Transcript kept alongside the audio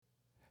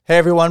Hey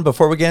everyone,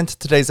 before we get into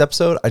today's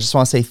episode, I just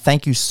want to say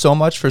thank you so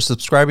much for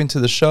subscribing to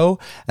the show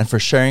and for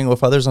sharing it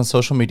with others on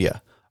social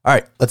media. All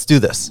right, let's do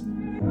this.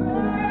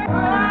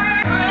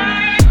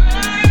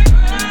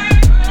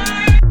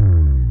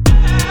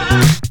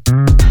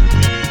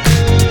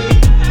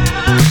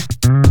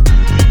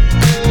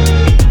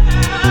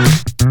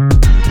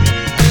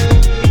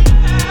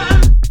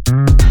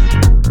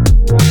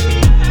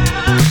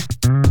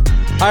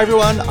 Hi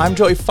everyone, I'm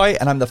Joey Fight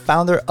and I'm the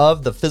founder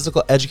of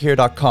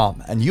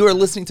thephysicaleducator.com, and you are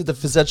listening to The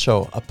Phys Ed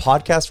Show, a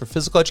podcast for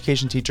physical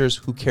education teachers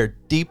who care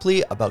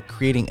deeply about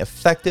creating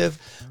effective,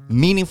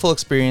 meaningful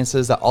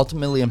experiences that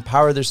ultimately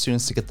empower their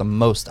students to get the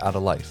most out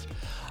of life.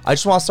 I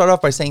just want to start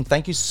off by saying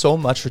thank you so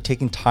much for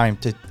taking time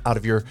out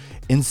of your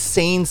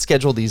insane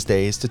schedule these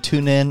days to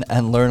tune in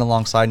and learn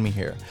alongside me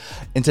here.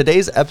 In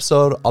today's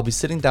episode, I'll be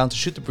sitting down to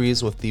shoot the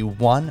breeze with the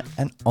one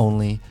and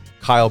only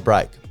Kyle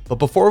Bragg. But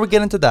before we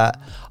get into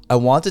that, I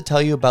want to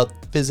tell you about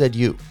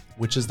PhysEdu,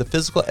 which is the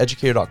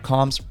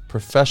physicaleducator.com's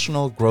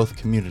professional growth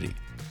community.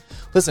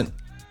 Listen,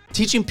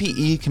 teaching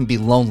PE can be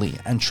lonely,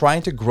 and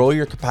trying to grow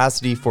your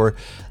capacity for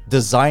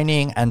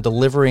designing and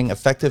delivering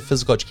effective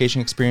physical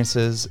education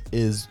experiences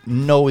is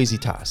no easy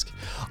task.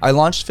 I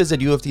launched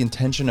PhysEdu with the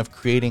intention of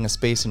creating a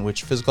space in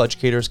which physical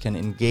educators can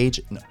engage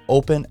in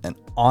open and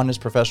honest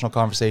professional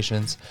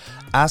conversations,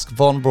 ask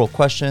vulnerable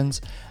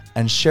questions,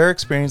 and share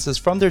experiences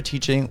from their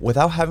teaching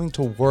without having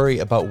to worry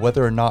about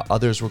whether or not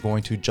others were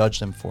going to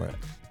judge them for it.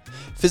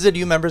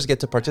 PhysEdu members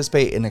get to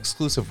participate in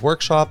exclusive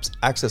workshops,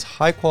 access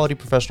high-quality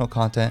professional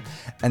content,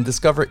 and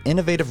discover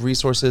innovative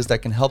resources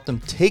that can help them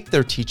take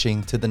their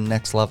teaching to the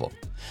next level.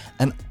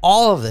 And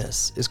all of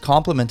this is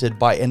complemented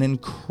by an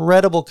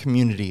incredible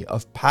community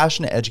of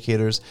passionate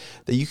educators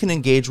that you can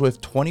engage with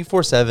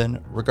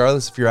 24/7,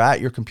 regardless if you're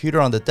at your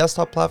computer on the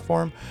desktop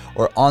platform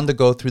or on the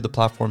go through the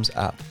platform's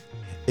app.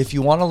 If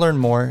you want to learn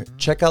more,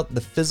 check out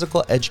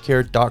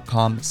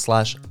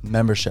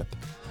thephysicaleducator.com/membership.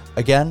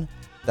 Again,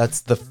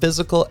 that's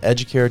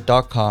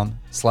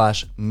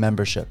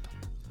thephysicaleducator.com/membership.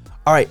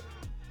 All right,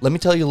 let me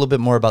tell you a little bit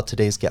more about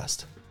today's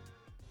guest.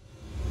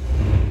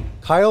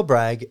 Kyle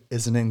Bragg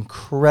is an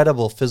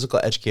incredible physical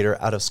educator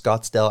out of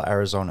Scottsdale,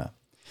 Arizona.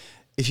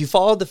 If you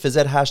follow the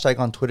PhysEd hashtag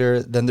on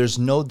Twitter, then there's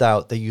no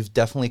doubt that you've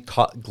definitely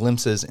caught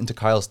glimpses into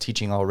Kyle's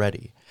teaching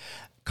already.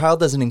 Kyle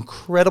does an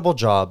incredible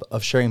job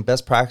of sharing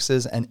best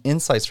practices and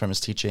insights from his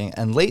teaching,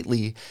 and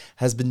lately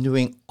has been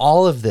doing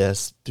all of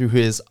this through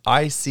his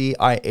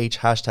ICIH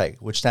hashtag,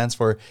 which stands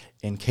for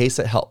In Case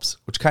It Helps,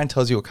 which kind of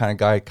tells you what kind of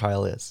guy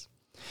Kyle is.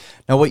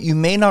 Now, what you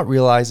may not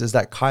realize is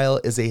that Kyle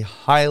is a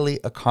highly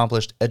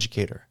accomplished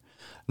educator.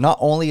 Not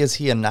only is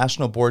he a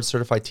national board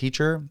certified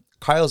teacher,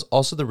 Kyle is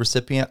also the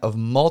recipient of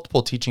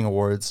multiple teaching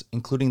awards,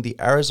 including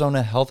the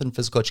Arizona Health and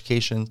Physical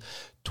Education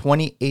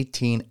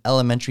 2018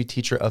 Elementary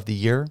Teacher of the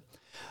Year,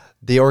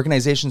 the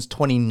organization's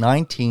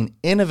 2019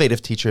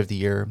 Innovative Teacher of the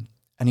Year,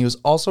 and he was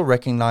also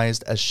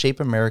recognized as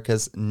Shape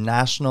America's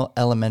National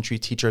Elementary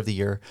Teacher of the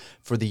Year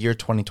for the year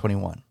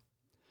 2021.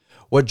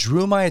 What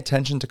drew my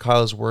attention to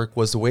Kyle's work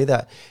was the way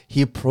that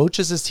he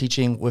approaches his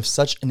teaching with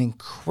such an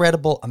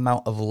incredible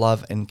amount of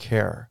love and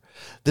care.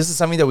 This is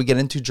something that we get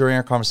into during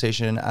our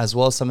conversation, as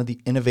well as some of the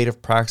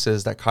innovative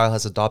practices that Kyle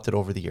has adopted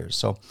over the years.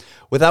 So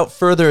without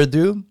further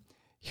ado,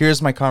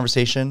 here's my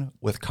conversation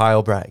with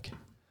Kyle Bragg.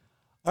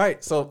 All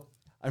right, so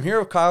I'm here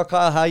with Kyle.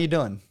 Kyle, how you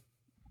doing?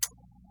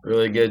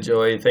 Really good,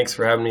 Joey. Thanks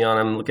for having me on.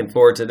 I'm looking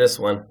forward to this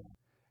one.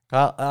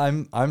 Kyle,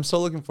 I'm so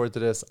looking forward to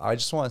this. I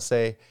just want to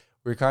say,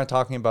 we were kind of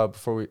talking about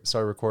before we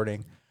started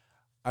recording,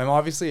 I'm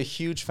obviously a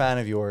huge fan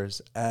of yours,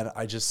 and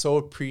I just so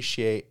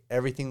appreciate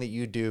everything that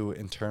you do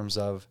in terms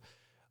of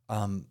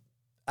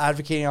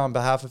advocating on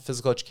behalf of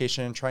physical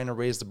education, trying to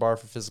raise the bar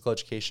for physical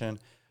education,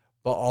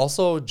 but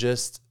also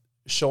just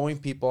showing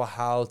people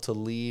how to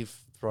leave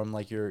from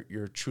like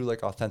your true,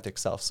 like, authentic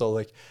self. So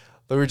like,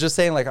 we were just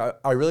saying, like,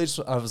 I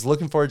was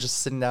looking forward to just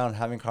sitting down and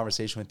having a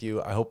conversation with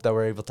you. I hope that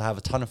we're able to have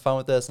a ton of fun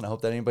with this, and I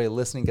hope that anybody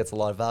listening gets a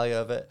lot of value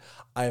of it.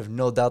 I have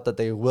no doubt that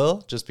they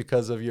will, just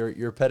because of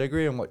your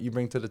pedigree and what you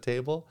bring to the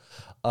table.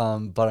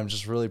 But I'm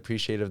just really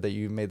appreciative that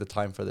you made the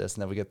time for this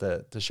and that we get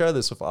to share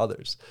this with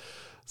others.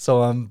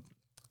 So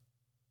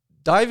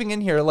diving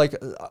in here, like,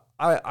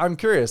 I'm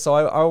curious. So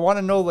I want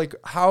to know, like,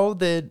 how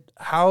did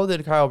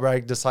Kyle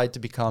Bragg decide to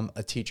become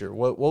a teacher?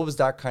 What was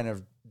that kind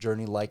of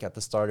journey like at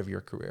the start of your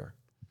career?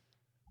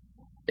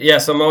 Yeah,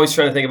 so I'm always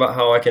trying to think about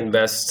how I can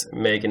best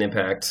make an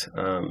impact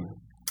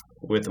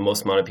with the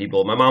most amount of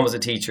people. My mom was a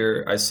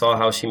teacher. I saw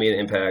how she made an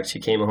impact. She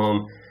came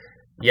home,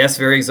 yes,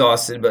 very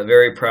exhausted, but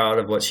very proud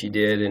of what she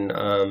did.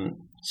 And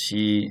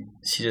she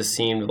just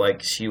seemed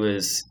like she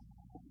was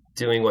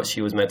doing what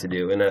she was meant to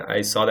do. And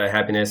I saw that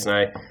happiness, and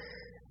I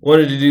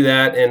wanted to do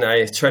that. And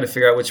I tried to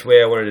figure out which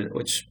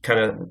kind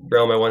of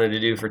realm I wanted to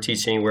do for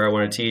teaching, where I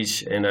wanted to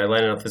teach. And I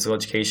landed on physical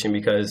education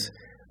because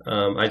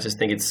I just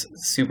think it's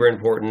super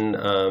important,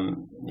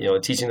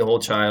 teaching the whole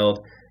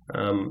child.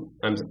 I'm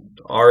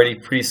already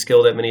pretty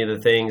skilled at many of the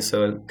things,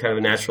 so kind of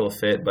a natural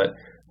fit, but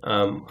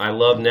I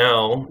love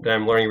now that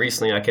I'm learning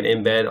recently, I can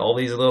embed all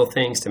these little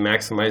things to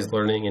maximize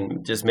learning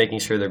and just making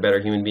sure they're better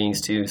human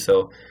beings too.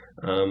 So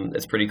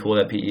it's pretty cool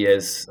that PE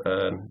is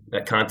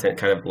that content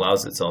kind of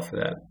allows itself for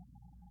that.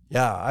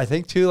 Yeah, I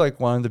think too, like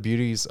one of the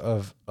beauties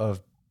of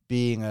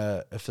being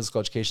a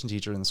physical education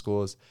teacher in the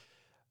school is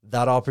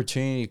that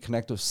opportunity to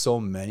connect with so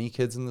many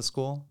kids in the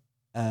school.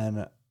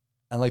 And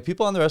like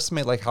people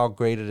underestimate like how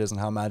great it is and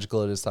how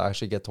magical it is to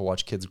actually get to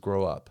watch kids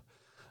grow up.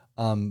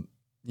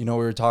 You know,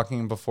 we were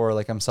talking before,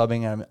 like I'm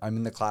subbing, I'm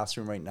in the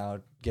classroom right now,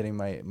 getting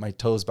my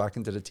toes back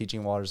into the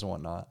teaching waters and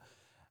whatnot.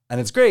 And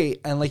it's great.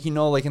 And like, you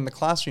know, like in the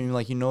classroom,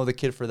 like, you know, the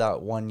kid for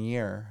that 1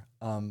 year.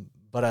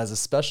 But as a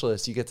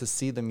specialist, you get to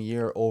see them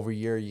year over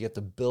year. You get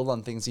to build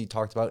on things you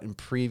talked about in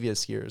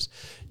previous years.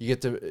 You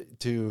get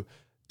to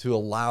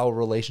allow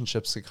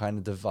relationships to kind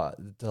of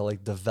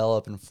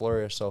develop and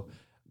flourish. So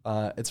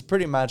it's a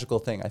pretty magical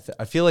thing.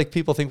 I feel like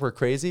people think we're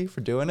crazy for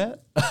doing it.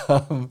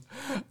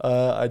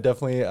 I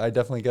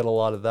definitely get a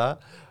lot of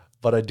that,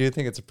 but I do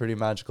think it's a pretty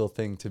magical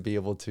thing to be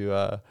able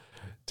to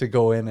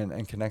go in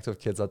and connect with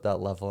kids at that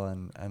level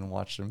and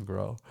watch them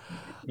grow.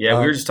 Yeah,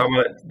 we were just talking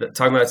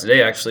about it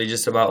today, actually,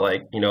 just about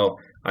like, you know,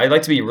 I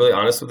like to be really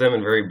honest with them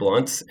and very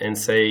blunt and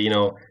say, you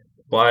know,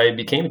 well, I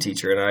became a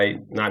teacher and I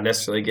not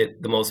necessarily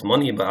get the most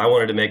money, but I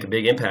wanted to make a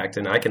big impact.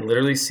 And I can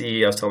literally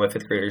see, I was telling my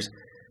fifth graders,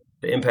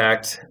 the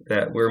impact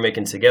that we're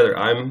making together.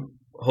 I'm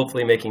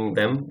hopefully making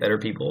them better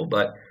people,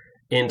 but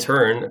in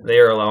turn, they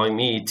are allowing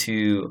me to,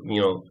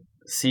 you know,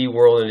 see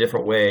world in a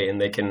different way, and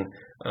they can.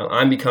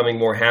 I'm becoming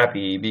more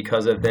happy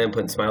because of them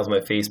putting smiles on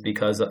my face.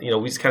 Because you know,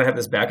 we just kind of have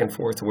this back and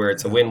forth where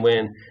it's a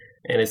win-win,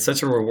 and it's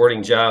such a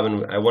rewarding job.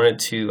 And I wanted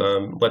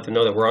to let them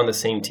know that we're on the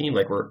same team,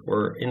 like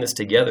we're in this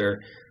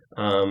together.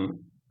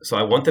 So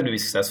I want them to be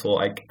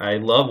successful. I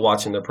love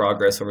watching their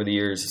progress over the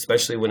years,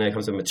 especially when it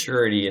comes to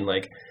maturity and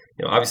like,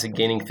 you know, obviously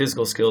gaining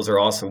physical skills are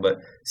awesome, but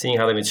seeing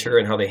how they mature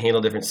and how they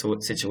handle different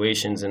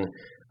situations. And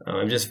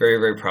I'm just very,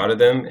 very proud of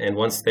them. And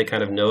once they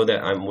kind of know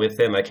that I'm with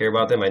them, I care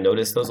about them, I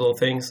notice those little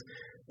things,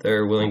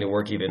 they're willing to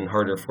work even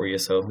harder for you.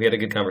 So we had a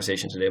good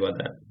conversation today about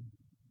that.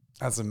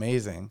 That's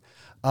amazing.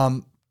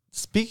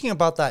 Speaking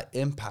about that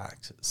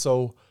impact,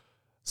 so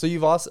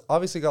you've also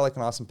obviously got like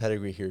an awesome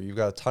pedigree here. You've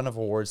got a ton of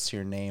awards to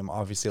your name,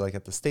 obviously like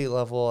at the state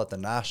level, at the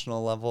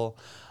national level.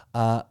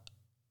 And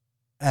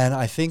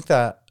I think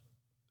that,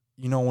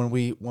 you know, when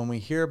we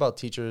hear about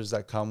teachers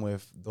that come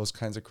with those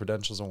kinds of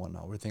credentials and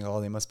whatnot, we think, oh,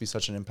 they must be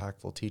such an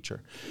impactful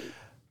teacher.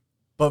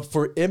 But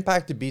for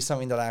impact to be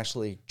something that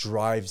actually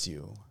drives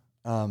you,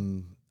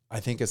 I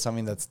think is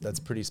something that's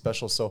pretty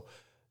special. So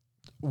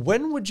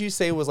when would you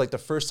say was like the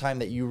first time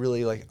that you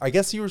really like, I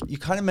guess you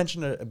kind of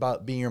mentioned it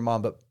about being your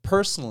mom, but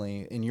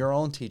personally in your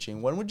own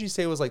teaching, when would you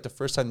say was like the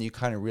first time that you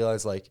kind of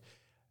realized like,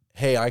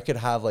 hey, I could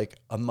have like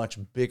a much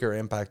bigger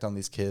impact on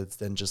these kids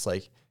than just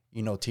like,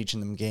 you know, teaching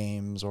them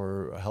games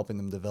or helping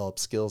them develop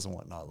skills and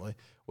whatnot? Like,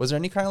 was there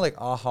any kind of like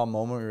aha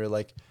moment where you're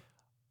like,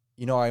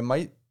 you know, I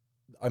might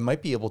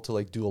be able to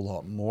like do a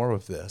lot more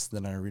with this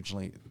than I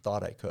originally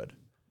thought I could?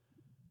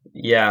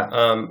 Yeah,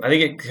 I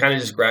think it kind of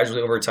just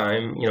gradually over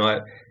time, you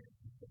know,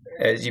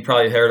 as you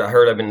probably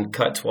heard I've been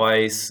cut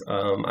twice.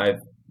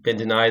 I've been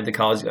denied the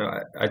college.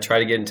 I tried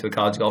to get into a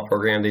college golf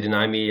program. They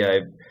denied me.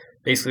 I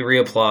basically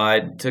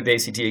reapplied, took the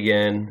ACT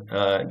again,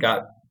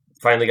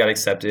 finally got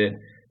accepted,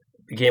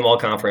 became all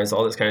conference,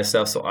 all this kind of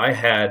stuff. So I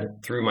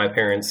had, through my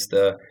parents,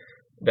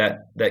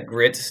 that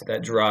grit,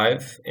 that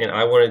drive, and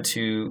I wanted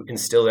to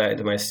instill that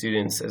into my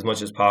students as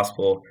much as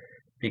possible,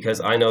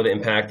 because I know the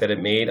impact that it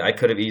made. I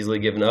could have easily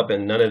given up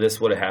and none of this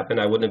would have happened.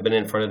 I wouldn't have been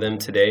in front of them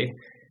today.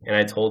 And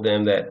I told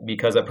them that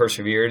because I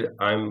persevered,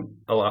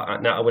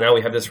 now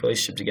we have this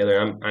relationship together.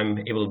 I'm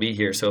able to be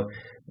here. So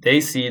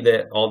they see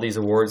that all these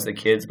awards, the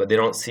kids, but they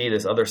don't see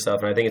this other stuff.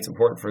 And I think it's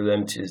important for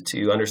them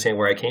to understand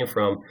where I came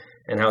from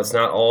and how it's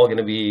not all going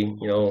to be,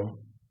 you know,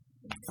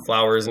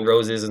 flowers and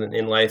roses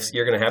in life.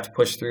 You're going to have to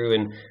push through.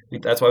 And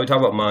that's why we talk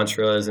about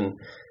mantras. And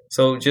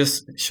so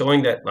just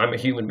showing that I'm a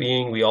human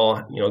being, we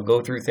all, you know,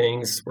 go through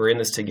things. We're in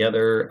this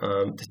together,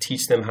 to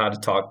teach them how to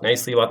talk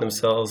nicely about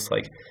themselves.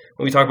 Like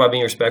when we talk about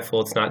being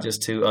respectful, it's not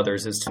just to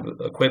others, it's to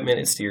equipment,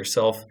 it's to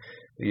yourself.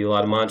 We do a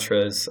lot of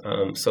mantras.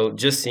 So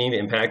just seeing the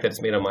impact that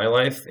it's made on my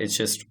life, it's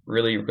just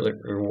really, really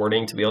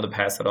rewarding to be able to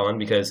pass that on,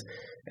 because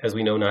as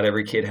we know, not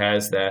every kid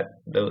has that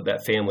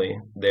family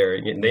there.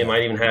 They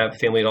might even have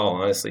family at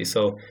all, honestly.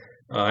 So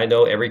I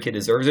know every kid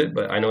deserves it,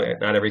 but I know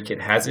not every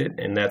kid has it,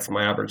 and that's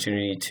my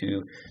opportunity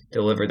to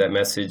deliver that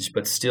message,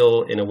 but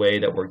still in a way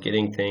that we're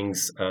getting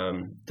things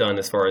done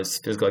as far as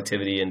physical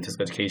activity and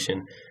physical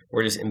education.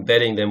 We're just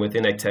embedding them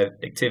within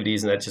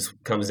activities, and that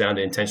just comes down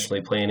to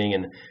intentionally planning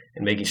and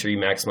making sure you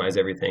maximize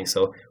everything.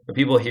 So when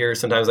people hear,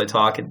 sometimes I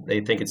talk, they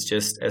think it's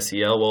just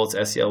SEL. Well,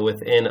 it's SEL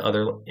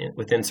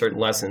within certain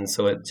lessons,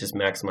 so it just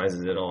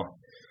maximizes it all.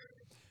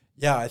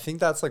 Yeah, I think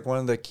that's like one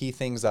of the key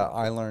things that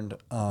I learned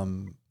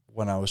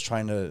when I was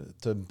trying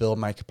to build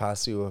my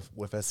capacity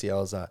with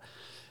SEL is that,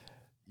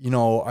 you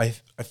know, I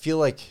feel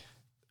like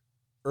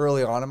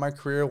early on in my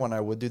career when I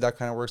would do that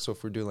kind of work. So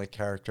if we're doing like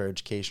character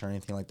education or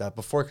anything like that,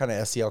 before kind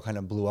of SEL kind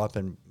of blew up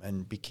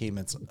and became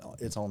its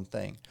own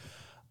thing.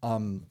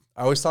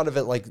 I always thought of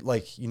it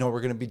like, you know,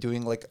 we're going to be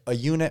doing like a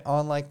unit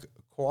on like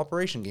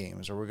cooperation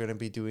games, or we're going to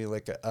be doing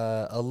like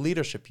a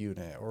leadership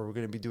unit, or we're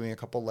going to be doing a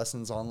couple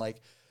lessons on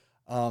like,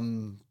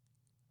 on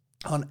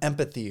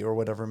empathy or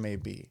whatever it may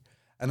be.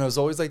 And it was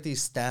always like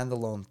these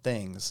standalone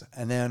things.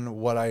 And then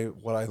what I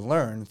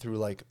learned through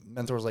like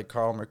mentors like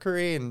Carl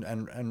McCurry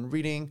and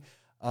reading,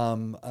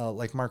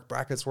 like Mark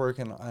Brackett's work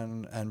and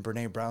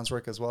Brene Brown's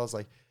work, as well as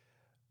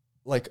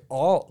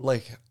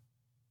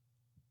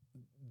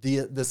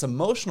this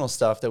emotional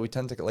stuff that we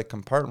tend to like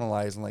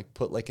compartmentalize and like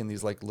put like in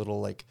these like little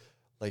like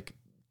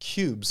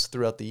cubes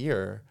throughout the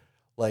year.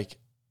 Like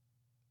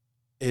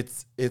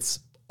it's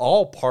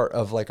all part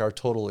of like our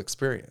total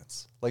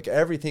experience. Like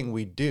everything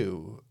we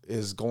do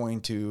is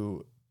going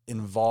to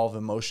involve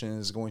emotion,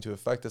 is going to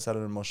affect us at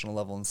an emotional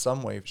level in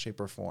some way,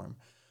 shape, or form.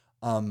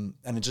 And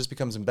it just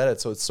becomes embedded.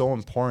 So it's so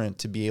important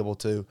to be able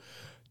to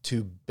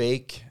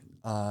bake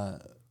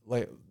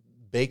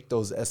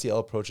those SEL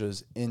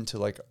approaches into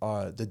like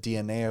the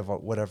DNA of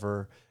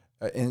whatever,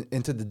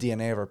 into the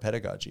DNA of our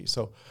pedagogy.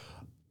 So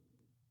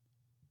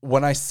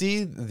when I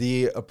see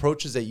the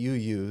approaches that you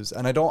use,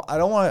 and I don't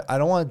want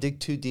to dig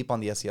too deep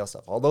on the SEL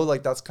stuff, although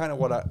like that's kind of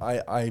what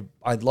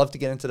I'd love to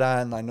get into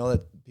that, and I know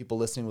that people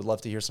listening would love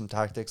to hear some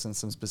tactics and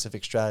some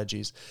specific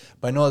strategies,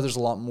 but I know that there's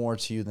a lot more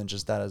to you than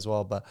just that as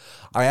well. But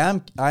I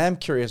am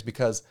curious,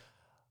 because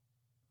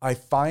I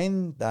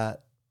find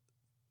that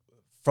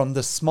from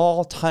the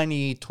small,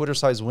 tiny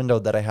Twitter-sized window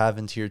that I have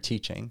into your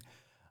teaching,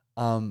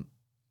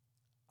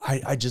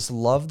 I just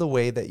love the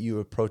way that you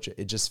approach it.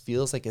 It just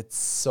feels like it's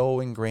so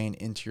ingrained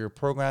into your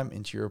program,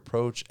 into your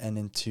approach, and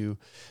into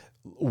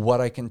what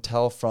I can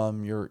tell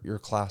from your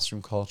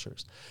classroom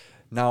cultures.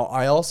 Now,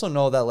 I also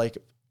know that, like,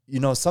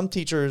 you know, some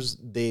teachers,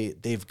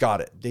 they've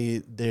got it.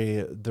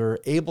 They're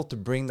able to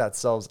bring that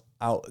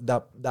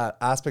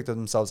aspect of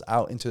themselves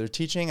out into their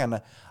teaching,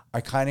 and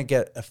I kind of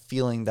get a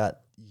feeling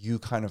that you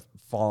kind of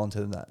fall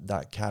into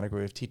that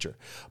category of teacher.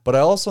 But I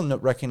also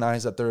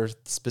recognize that there are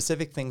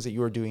specific things that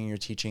you are doing in your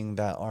teaching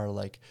that are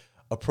like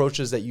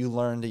approaches that you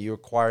learned, that you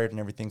acquired and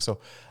everything. So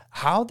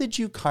how did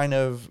you kind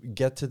of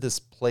get to this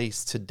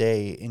place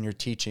today in your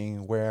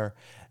teaching where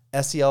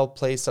SEL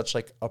plays such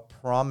like a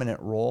prominent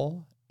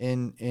role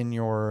in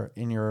your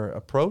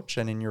approach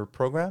and in your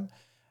program?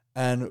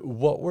 And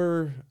what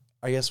were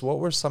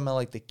some of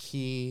like the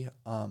key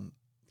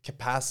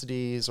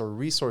capacities or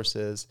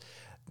resources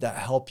that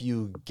help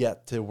you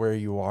get to where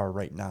you are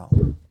right now?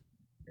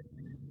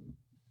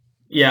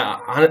 Yeah,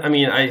 I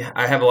mean,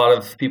 I have a lot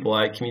of people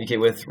I communicate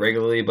with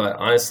regularly, but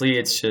honestly,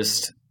 it's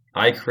just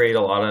I create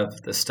a lot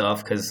of the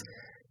stuff because,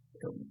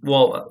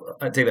 well,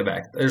 I take that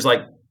back. There's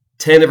like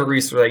 10 different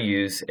resources I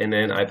use, and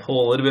then I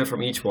pull a little bit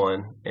from each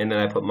one, and then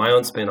I put my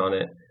own spin on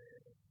it.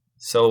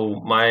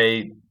 So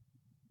my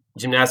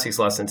gymnastics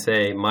lesson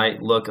today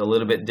might look a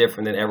little bit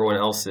different than everyone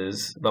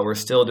else's, but we're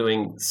still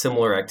doing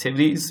similar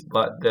activities,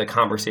 but the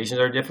conversations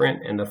are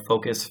different and the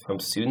focus from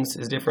students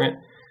is different.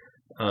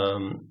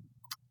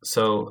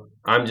 So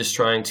I'm just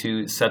trying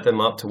to set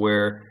them up to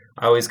where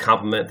I always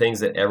compliment things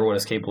that everyone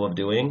is capable of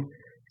doing.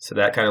 So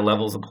that kind of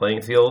levels the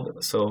playing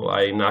field. So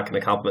I'm not going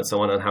to compliment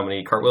someone on how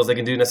many cartwheels they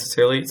can do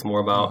necessarily. It's more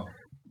about,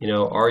 you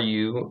know, are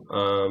you,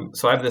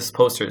 so I have this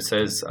poster that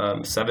says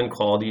 7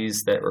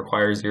 qualities that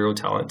require 0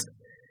 talent.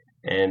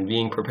 And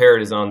being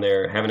prepared is on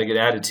there, having a good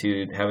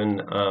attitude,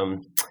 having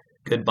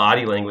good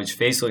body language,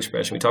 facial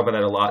expression. We talk about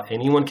that a lot.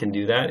 Anyone can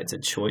do that. It's a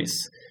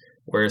choice.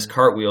 Whereas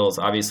cartwheels,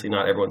 obviously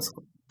not everyone's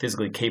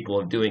physically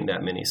capable of doing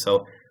that many.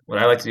 So what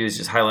I like to do is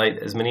just highlight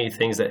as many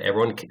things that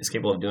everyone is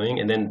capable of doing.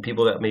 And then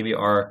people that maybe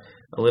are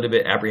a little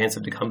bit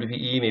apprehensive to come to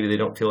PE, maybe they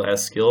don't feel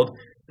as skilled,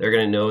 they're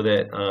going to know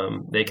that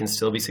they can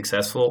still be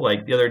successful.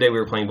 Like the other day we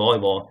were playing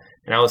volleyball,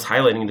 and I was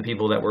highlighting the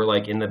people that were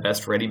like in the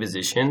best ready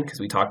position because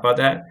we talked about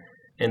that.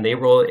 And they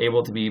were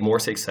able to be more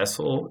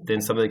successful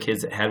than some of the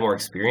kids that had more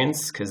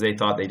experience because they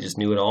thought they just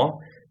knew it all.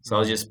 So I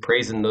was just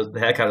praising the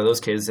heck out of those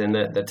kids. And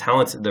the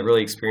talents, the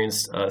really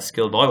experienced,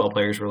 skilled volleyball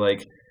players were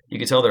like, you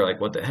could tell they're like,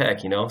 what the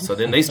heck, you know? So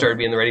then they started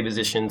being in the ready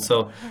position.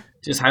 So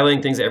just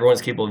highlighting things that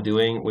everyone's capable of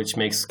doing, which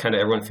makes kind of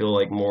everyone feel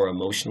like more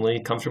emotionally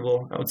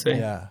comfortable, I would say.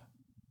 Yeah.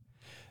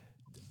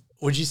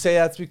 Would you say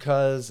that's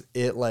because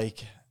it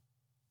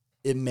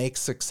makes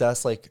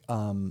success like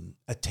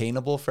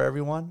attainable for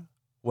everyone?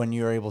 When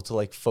you're able to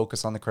like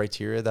focus on the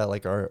criteria that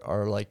like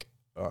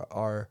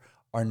are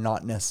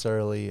not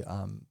necessarily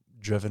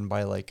driven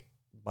by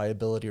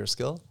ability or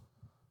skill?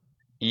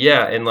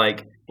 Yeah, and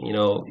like, you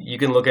know, you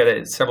can look at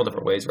it several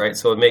different ways, right?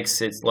 So it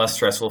makes it less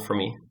stressful for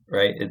me,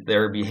 right?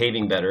 They're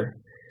behaving better.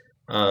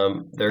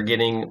 They're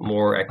getting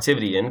more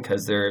activity in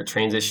because their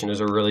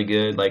transitions are really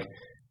good. Like,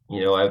 you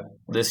know,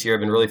 this year I've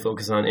been really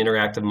focused on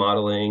interactive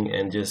modeling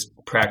and just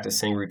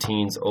practicing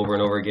routines over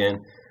and over again.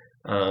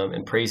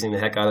 And praising the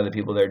heck out of the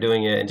people that are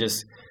doing it, and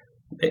just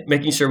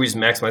making sure we just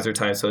maximize their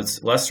time so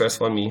it's less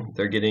stressful on me.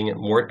 They're getting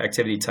more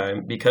activity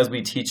time because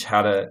we teach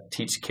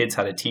kids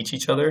how to teach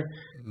each other.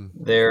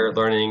 They're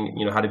learning,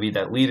 how to be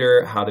that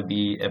leader, how to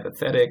be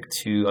empathetic,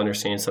 to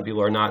understand some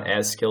people are not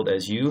as skilled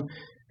as you.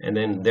 And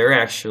then they're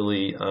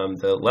actually,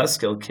 the less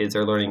skilled kids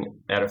are learning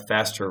at a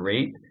faster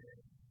rate,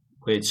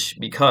 which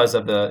because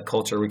of the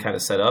culture we kind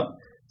of set up.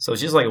 So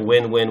it's just like a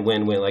win, win,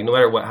 win, win. Like no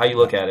matter how you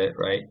look at it,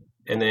 right?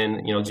 And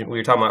then, we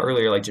were talking about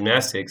earlier, like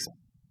gymnastics,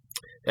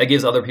 that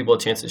gives other people a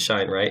chance to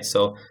shine, right?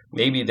 So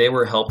maybe they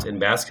were helped in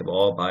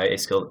basketball by a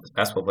skilled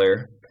basketball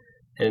player,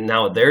 and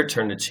now their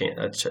turn to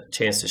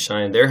chance to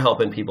shine. They're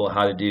helping people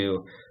how to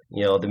do,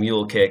 the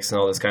mule kicks and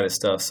all this kind of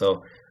stuff.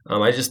 So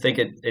I just think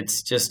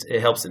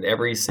it helps in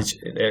every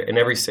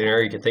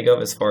scenario you can think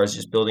of, as far as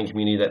just building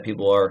community, that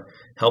people are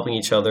helping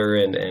each other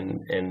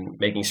and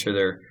making sure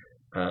they're,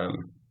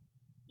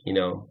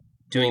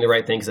 doing the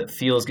right things that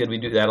feels good. We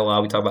do that a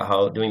lot. We talk about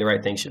how doing the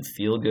right thing should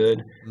feel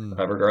good,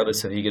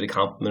 regardless if you get a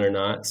compliment or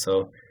not.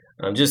 So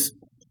I just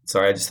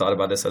thought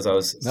about this as I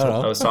was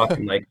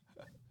talking. Like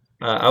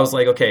I was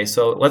like, okay,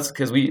 so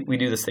because we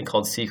do this thing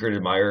called Secret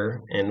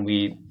Admirer, and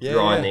we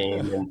draw a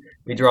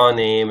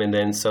name, and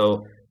then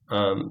so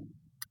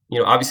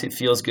obviously it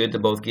feels good to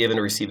both give and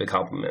receive a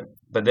compliment.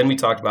 But then we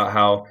talked about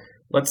how,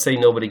 let's say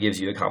nobody gives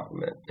you a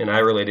compliment, and I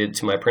related it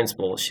to my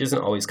principal. She doesn't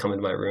always come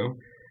into my room.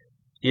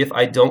 If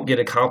I don't get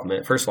a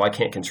compliment, first of all, I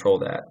can't control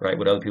that, right?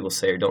 What other people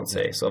say or don't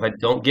say. So if I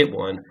don't get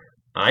one,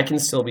 I can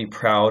still be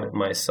proud of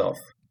myself.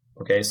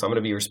 Okay, so I'm going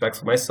to be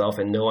respectful of myself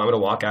and know I'm going to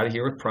walk out of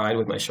here with pride,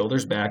 with my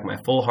shoulders back, my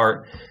full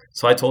heart.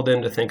 So I told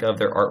them to think of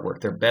their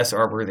artwork, their best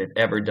artwork they've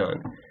ever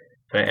done.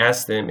 And I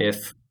asked them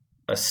if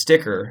a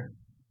sticker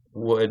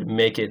would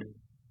make it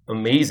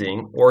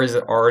amazing, or is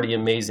it already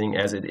amazing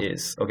as it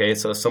is? Okay,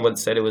 so if someone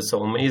said it was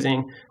so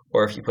amazing,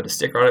 or if you put a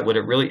sticker on it, would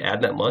it really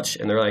add that much?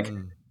 And they're like,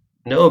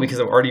 no, because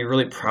I'm already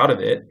really proud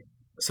of it.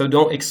 So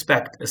don't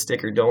expect a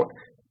sticker.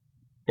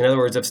 In other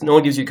words, if no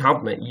one gives you a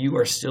compliment, you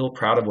are still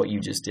proud of what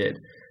you just did.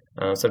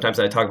 Sometimes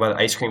I talk about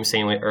ice cream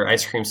sandwich or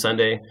ice cream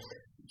sundae.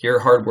 Your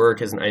hard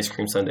work is an ice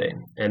cream sundae.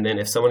 And then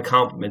if someone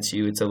compliments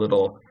you, it's a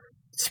little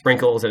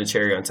sprinkles and a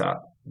cherry on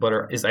top. But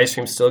is ice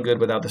cream still good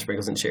without the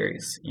sprinkles and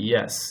cherries?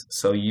 Yes.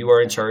 So you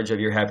are in charge of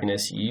your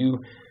happiness.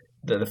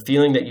 The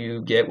feeling that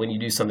you get when you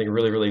do something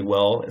really, really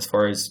well, as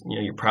far as,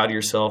 you're proud of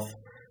yourself,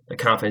 the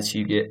confidence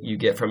you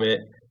get from it,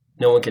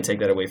 no one can take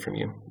that away from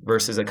you.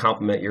 Versus a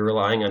compliment, you're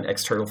relying on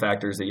external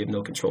factors that you have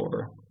no control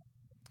over.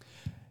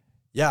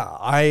 Yeah,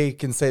 I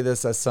can say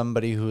this as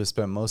somebody who has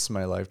spent most of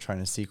my life trying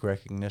to seek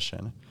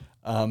recognition.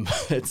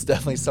 It's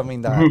definitely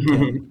something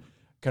that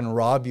can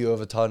rob you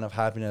of a ton of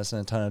happiness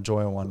and a ton of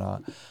joy and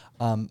whatnot.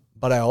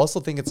 But I also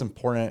think it's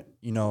important,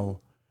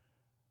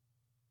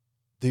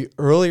 the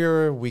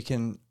earlier we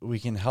can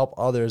help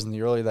others, and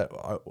the earlier that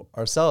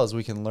ourselves,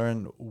 we can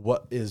learn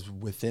what is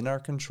within our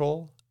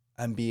control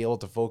and be able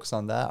to focus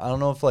on that. I don't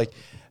know if have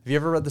you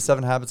ever read The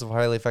 7 Habits of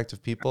Highly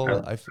Effective People?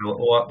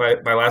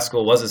 My last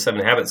school was a 7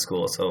 Habits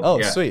school. So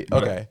yeah. Sweet.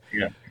 Okay.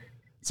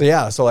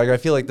 Yeah. So I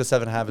feel like The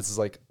 7 Habits is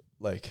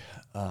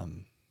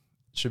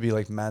should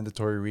be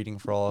mandatory reading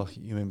for all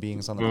human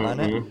beings on the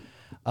planet.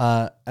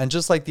 And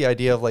just the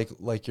idea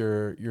of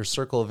your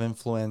circle of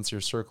influence,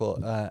 your circle,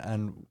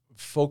 and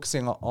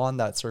focusing on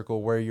that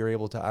circle where you're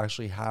able to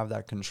actually have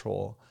that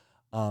control.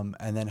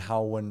 And then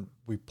how, when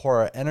we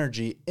pour our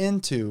energy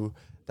into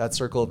that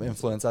circle of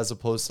influence, as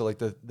opposed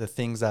to the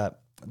things that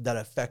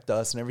affect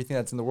us and everything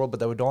that's in the world, but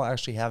that we don't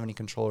actually have any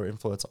control or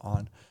influence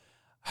on,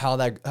 how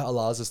that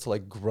allows us to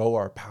grow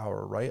our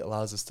power, right?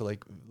 Allows us to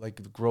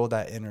grow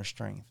that inner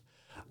strength.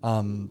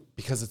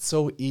 Because it's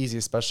so easy,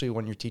 especially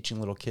when you're teaching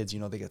little kids,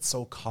 they get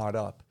so caught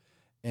up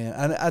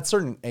and at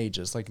certain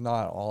ages,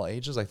 not all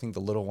ages. I think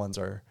the little ones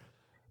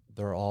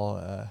they're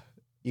all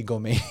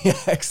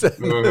egomaniacs.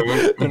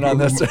 They're not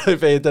necessarily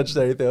paying attention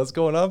to anything else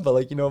going on, but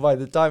by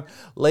the time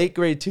late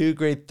grade 2,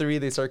 grade 3,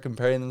 they start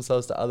comparing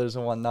themselves to others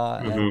and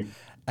whatnot.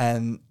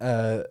 And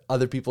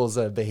other people's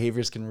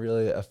behaviors can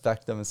really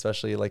affect them,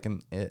 especially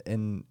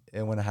in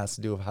when it has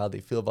to do with how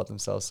they feel about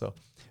themselves. So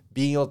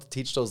being able to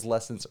teach those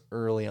lessons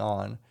early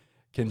on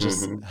can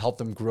just help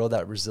them grow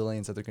that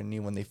resilience that they're going to need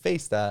when they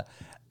face that,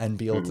 and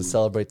be able to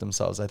celebrate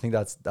themselves. I think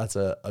that's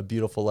a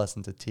beautiful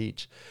lesson to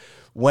teach.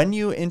 When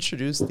you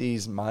introduce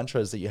these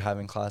mantras that you have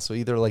in class, so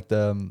either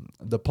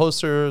the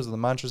posters or the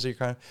mantras that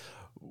you're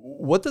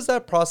what does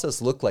that process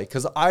look like?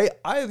 Because I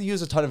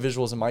use a ton of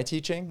visuals in my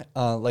teaching,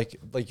 like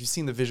you've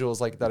seen the visuals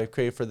that I've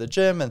created for the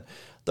gym, and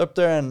they're up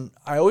there, and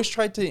I always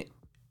try to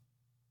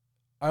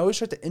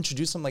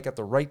introduce them at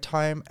the right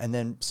time, and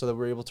then so that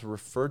we're able to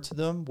refer to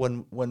them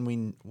when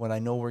I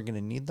know we're going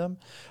to need them.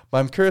 But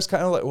I'm curious,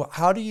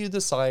 how do you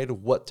decide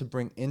what to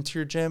bring into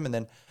your gym, and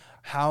then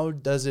how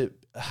do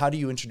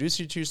you introduce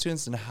it to your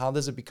students, and how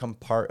does it become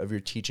part of your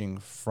teaching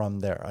from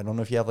there? I don't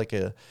know if you have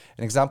an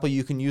example.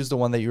 You can use the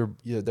one that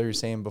you're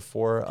saying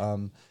before,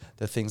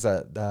 the things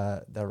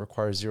that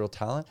require zero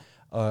talent,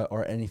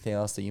 or anything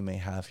else that you may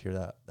have here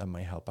that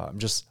might help out.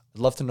 I'd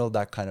love to know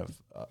that kind of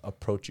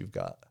approach you've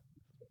got.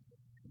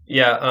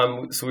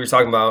 So we were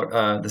talking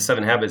about the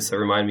 7 habits that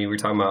remind me. We were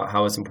talking about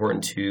how it's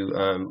important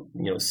to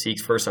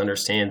seek first,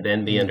 understand,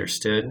 then be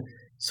understood.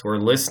 So we're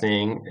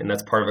listening, and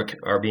that's part of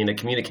our being a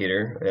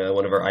communicator.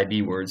 One of our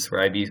IB words.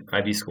 We're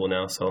IB school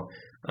now. So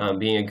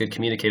being a good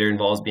communicator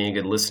involves being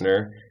a good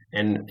listener,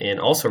 and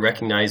also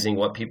recognizing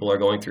what people are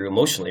going through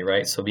emotionally,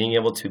 right? So being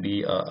able to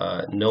be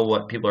know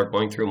what people are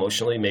going through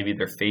emotionally. Maybe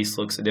their face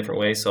looks a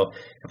different way. So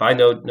if I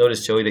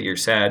notice, Joey, that you're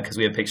sad, because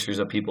we have pictures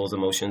of people's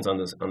emotions on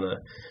the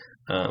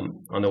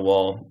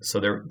wall.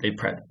 So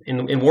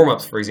in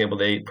warm-ups, for example,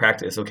 they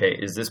practice, okay,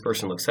 is this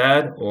person look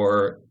sad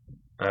or,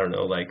 I don't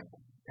know, like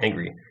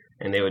angry?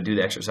 And they would do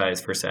the exercise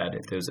for sad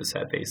if there's a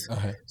sad face.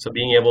 Okay. So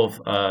being able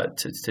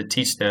to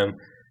teach them,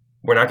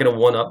 we're not going to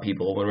one-up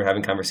people when we're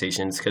having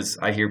conversations, because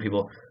I hear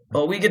people,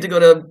 oh, we get to go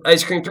to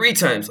ice cream 3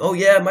 times. Oh,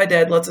 yeah, my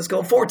dad lets us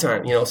go 4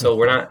 times. So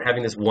we're not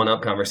having this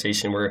one-up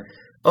conversation where,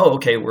 oh,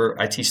 okay,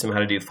 I teach them how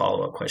to do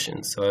follow-up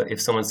questions. So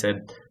if someone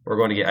said, we're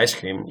going to get ice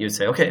cream, you'd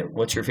say, okay,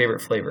 what's your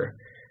favorite flavor?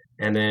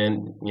 And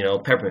then,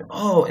 peppermint.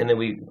 Oh, and then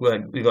we go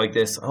like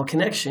this. Oh,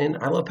 connection.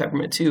 I love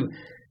peppermint too.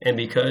 And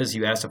because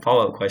you asked a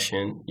follow-up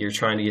question, you're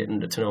trying to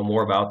get to know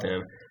more about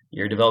them.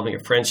 You're developing a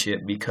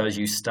friendship because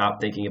you stop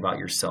thinking about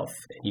yourself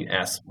and you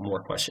ask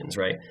more questions,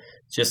 right?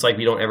 Just like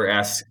we don't ever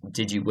ask,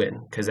 did you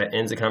win? Because that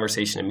ends the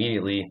conversation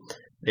immediately.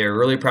 They're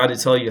really proud to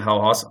tell you how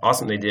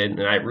awesome they did.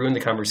 And I ruined the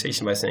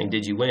conversation by saying,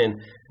 did you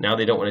win? Now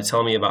they don't want to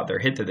tell me about their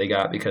hit that they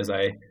got because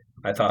I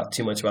thought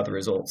too much about the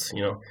results,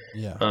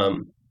 Yeah.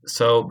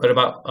 But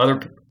about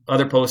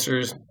other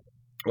posters,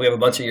 we have a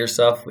bunch of your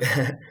stuff.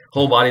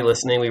 Whole body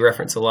listening, we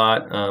reference a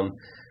lot.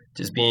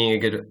 Just being a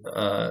good,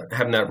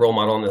 having that role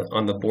model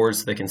on the board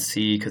so they can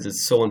see, because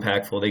it's so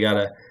impactful. They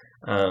gotta,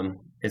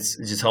 it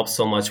just helps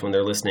so much when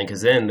they're listening,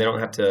 because then they don't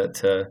have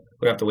to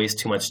we don't have to waste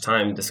too much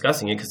time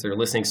discussing it, because they're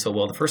listening so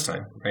well the first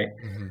time, right?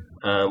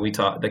 Mm-hmm. We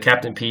taught the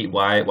Captain Pete.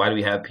 Why do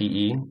we have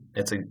PE?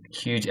 It's a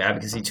huge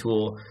advocacy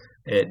tool.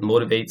 It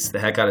motivates the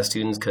heck out of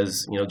students,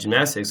 because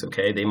gymnastics,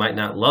 okay, they might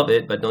not love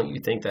it, but don't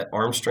you think that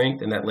arm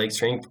strength and that leg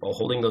strength while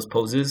holding those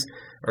poses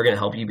are going to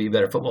help you be a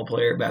better football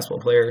player,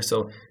 basketball player?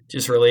 So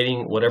just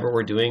relating whatever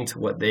we're doing to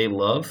what they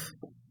love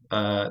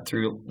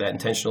through that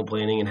intentional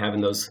planning, and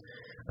having those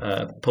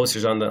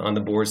posters on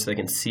the board so they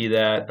can see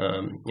that.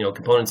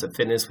 Components of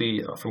fitness,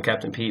 from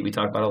Captain Pete, we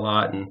talk about a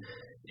lot, and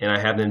I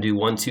have them do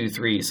 1, 2,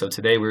 3. So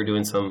today we were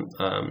doing some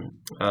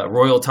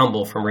royal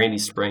tumble from Randy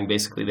Spring.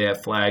 Basically, they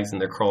have flags and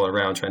they're crawling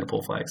around trying to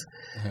pull flags.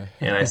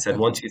 And I said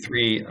 1, 2,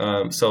 3.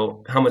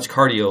 So how much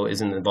cardio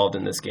is involved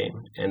in this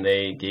game? And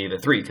they gave a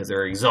 3 because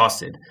they're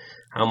exhausted.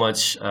 How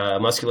much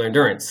muscular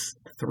endurance?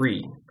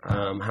 3.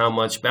 How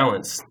much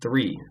balance?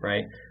 3.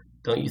 Right?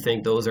 Don't you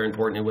think those are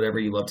important in whatever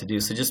you love to do?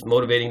 So just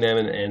motivating them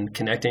and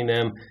connecting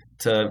them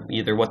to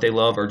either what they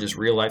love or just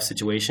real life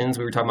situations.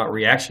 We were talking about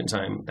reaction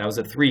time. That was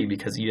a 3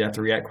 because you have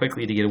to react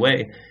quickly to get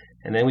away.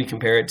 And then we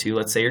compare it to,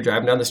 let's say you're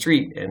driving down the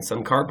street and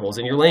some car pulls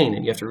in your lane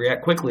and you have to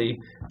react quickly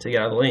to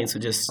get out of the lane. So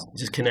just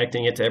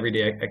connecting it to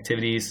everyday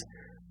activities.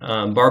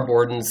 Barb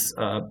Borden's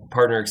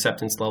partner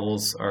acceptance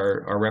levels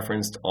are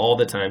referenced all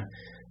the time.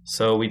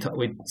 So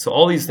so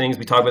all these things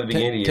we talk about at the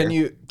beginning of the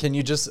year. Can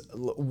you just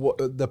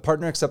the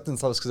partner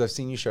acceptance levels, because I've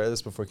seen you share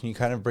this before. Can you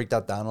kind of break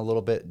that down a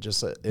little bit,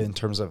 just in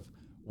terms of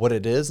what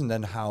it is and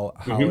then how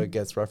it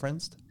gets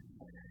referenced?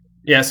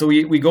 Yeah, so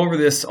we go over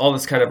all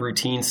this kind of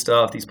routine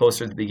stuff, these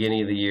posters at the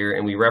beginning of the year,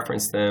 and we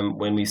reference them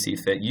when we see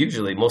fit.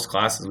 Usually, most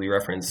classes we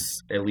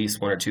reference at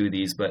least 1 or 2 of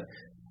these, but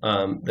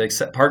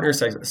the partner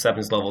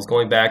acceptance levels,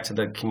 going back to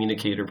the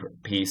communicator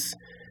piece,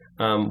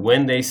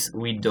 when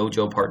we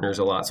dojo partners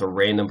a lot, so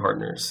random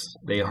partners,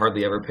 they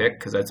hardly ever pick,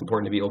 because that's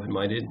important to be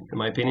open-minded, in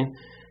my opinion,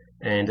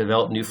 and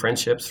develop new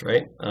friendships,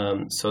 right?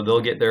 So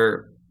they'll get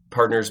their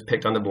partners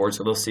picked on the board,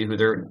 so they'll see who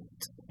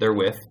they're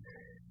with.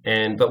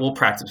 But we'll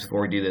practice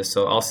before we do this.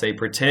 So I'll say,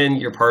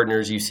 pretend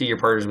you see your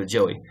partners with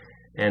Joey.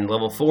 And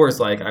level 4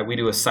 is like, we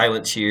do a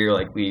silent cheer,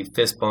 like we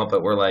fist bump,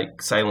 but we're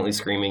like silently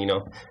screaming,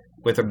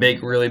 with a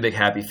really big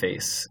happy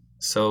face.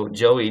 So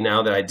Joey,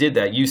 now that I did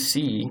that, you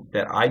see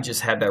that I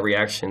just had that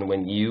reaction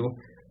when you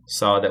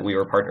saw that we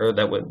were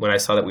when I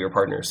saw that we were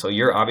partners. So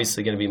you're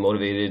obviously going to be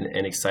motivated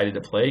and excited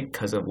to play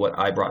because of what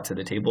I brought to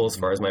the table as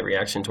far as my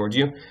reaction towards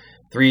you.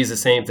 3 is the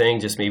same thing,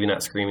 just maybe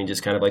not screaming,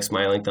 just kind of like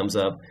smiling, thumbs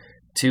up.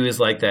 2 is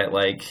like that,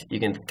 like you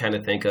can kind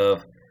of think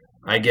of,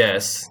 I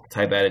guess,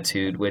 type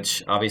attitude,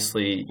 which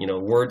obviously,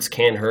 words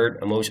can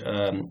hurt,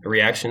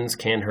 reactions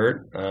can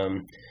hurt.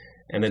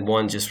 And then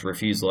 1, just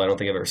refusal. I don't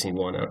think I've ever seen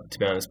 1, to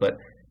be honest, but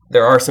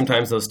there are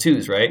sometimes those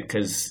 2s, right?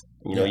 Because,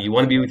 you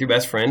want to be with your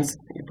best friends,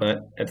 but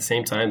at the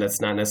same time,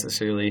 that's not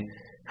necessarily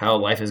how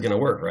life is going to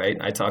work, right?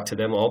 I talk to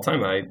them all the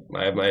time.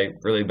 I have my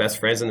really best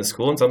friends in the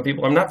school, and some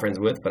people I'm not friends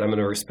with, but I'm going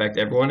to respect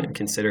everyone and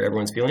consider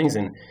everyone's feelings.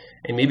 And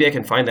maybe I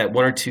can find that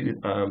 1 or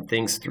 2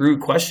 things through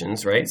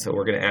questions, right? So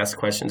we're going to ask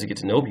questions to get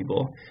to know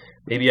people.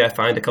 Maybe I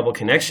find a couple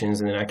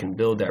connections, and then I can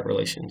build that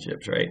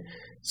relationships, right?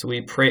 So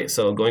we pray.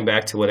 So going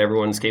back to what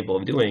everyone's capable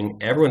of doing,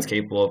 everyone's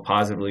capable of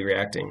positively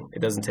reacting.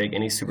 It doesn't take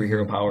any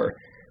superhero power.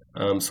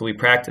 So we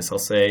practice. I'll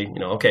say,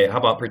 okay, how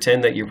about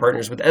pretend that you're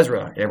partners with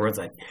Ezra? Everyone's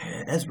like,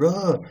 yeah,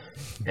 Ezra.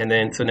 And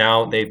then so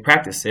now they've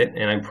practiced it,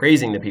 and I'm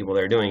praising the people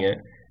that are doing it.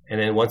 And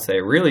then once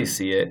they really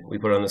see it, we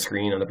put it on the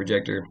screen, on the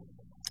projector,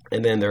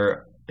 and then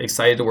they're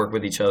excited to work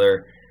with each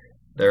other.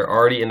 They're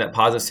already in that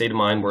positive state of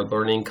mind where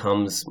learning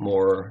comes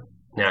more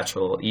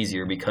natural,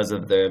 easier because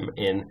of them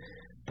in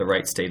the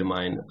right state of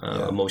mind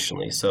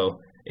emotionally. So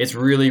it's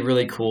really,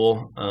 really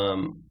cool.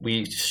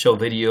 We show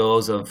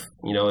videos of,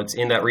 it's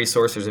in that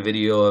resource. There's a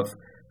video of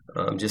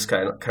just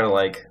kind of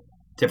like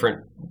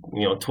different,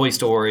 Toy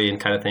Story and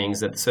kind of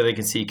things that so they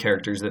can see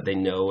characters that they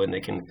know and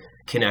they can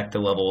connect the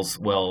levels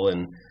well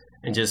and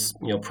just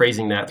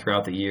praising that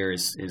throughout the year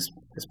is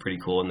pretty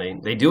cool.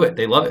 And they do it.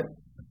 They love it.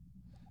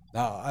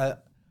 No,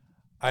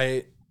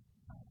 I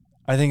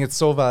think it's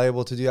so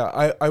valuable to do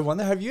that. I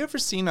wonder, have you ever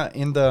seen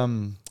in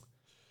the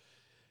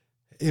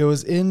it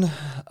was in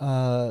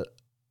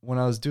when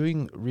I was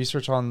doing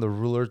research on the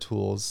ruler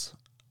tools,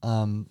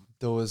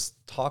 there was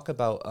talk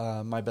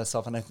about my best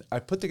self, and I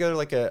put together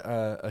like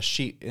a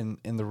sheet in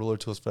the ruler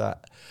tools for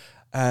that.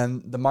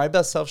 And the my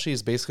best self sheet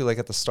is basically like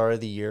at the start of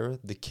the year,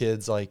 the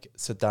kids like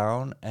sit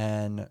down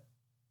and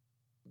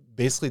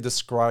basically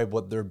describe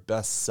what their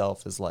best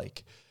self is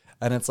like.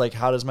 And it's like,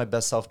 how does my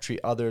best self treat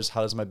others?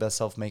 How does my best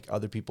self make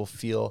other people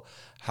feel?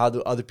 How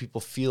do other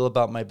people feel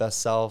about my best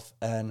self?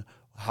 And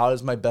how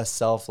does my best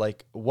self,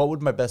 like, what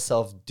would my best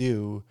self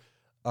do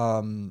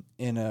in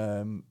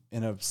a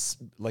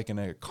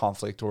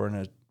conflict or in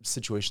a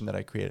situation that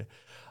I created?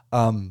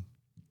 And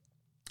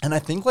I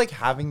think like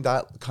having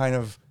that kind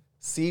of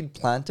seed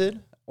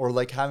planted or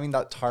like having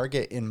that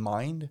target in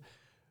mind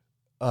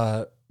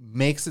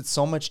makes it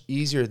so much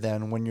easier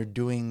than when you're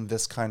doing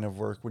this kind of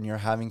work, when you're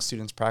having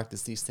students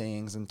practice these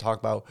things and talk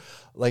about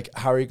like,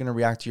 how are you going to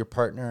react to your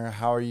partner?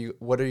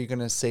 What are you going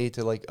to say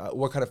to like,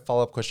 what kind of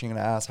follow-up question you're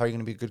going to ask? How are you going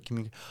to be a good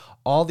communicator?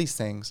 All these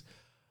things.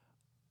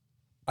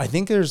 I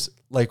think there's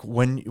like,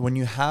 when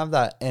you have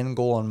that end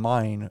goal in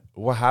mind,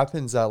 what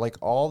happens that like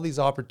all these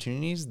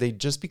opportunities, they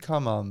just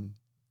become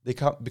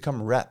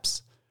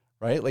reps.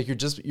 Right? Like you're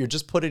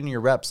just putting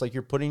your reps, like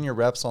you're putting your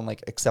reps on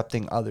like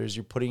accepting others.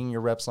 You're putting your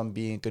reps on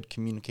being a good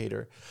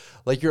communicator.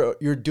 Like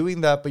you're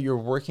doing that, but you're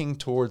working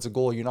towards a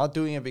goal. You're not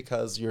doing it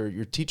because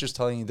your teacher's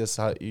telling you this is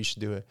how you should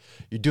do it.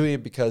 You're doing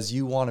it because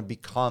you want to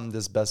become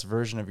this best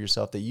version of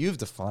yourself that you've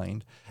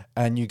defined,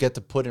 and you get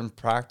to put in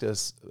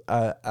practice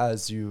get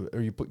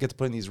to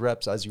put in these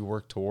reps as you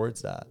work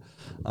towards that.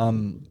 I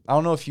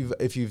don't know if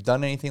you've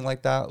done anything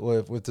like that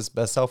with this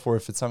best self, or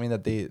if it's something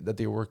that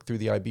they work through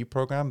the IB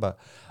program, but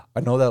I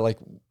know that like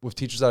with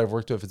teachers that I've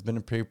worked with, it's been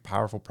a pretty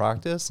powerful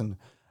practice. And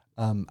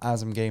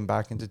as I'm getting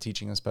back into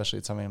teaching, especially,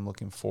 it's something I'm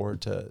looking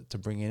forward to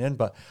bringing in.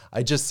 But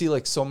I just see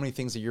like so many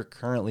things that you're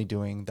currently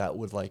doing that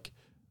would like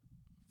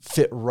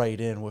fit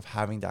right in with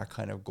having that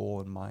kind of goal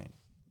in mind.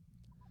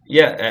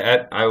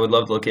 Yeah, I would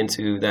love to look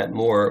into that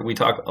more. We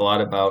talk a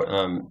lot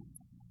about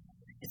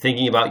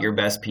thinking about your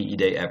best PE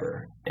day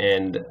ever,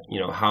 and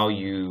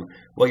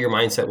what your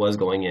mindset was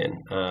going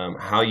in,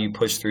 how you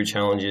pushed through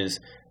challenges.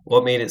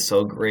 What made it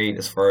so great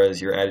as far as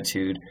your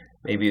attitude?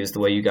 Maybe it was the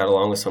way you got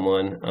along with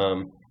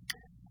someone.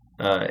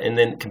 And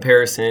then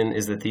comparison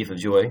is the thief of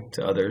joy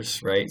to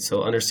others, right?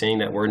 So understanding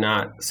that we're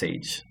not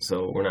Sage.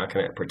 So we're not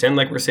going to pretend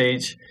like we're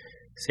Sage.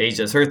 Sage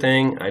does her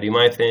thing. I do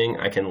my thing.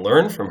 I can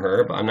learn from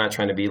her, but I'm not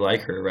trying to be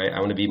like her, right? I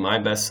want to be my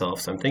best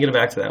self. So I'm thinking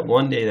back to that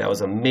one day that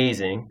was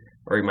amazing,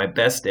 or my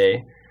best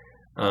day.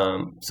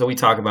 So we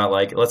talk about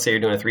like, let's say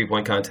you're doing a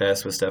 3-point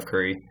contest with Steph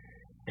Curry,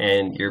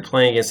 and you're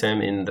playing against him,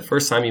 and the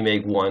first time you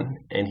make 1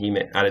 and he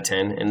out of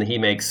 10, and he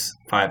makes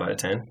 5 out of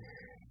 10,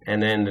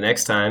 and then the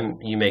next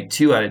time you make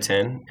 2 out of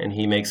 10 and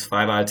he makes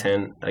 5 out of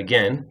 10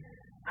 again.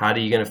 How are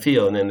you going to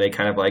feel? And then they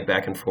kind of like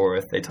back and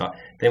forth.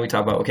 Then we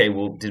talk about, okay,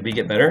 well, did we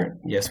get better?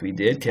 Yes, we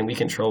did. Can we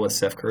control what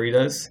Steph Curry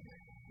does?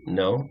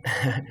 No.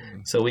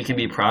 So we can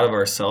be proud of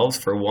ourselves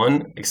for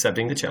 1,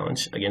 accepting the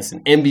challenge against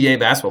an NBA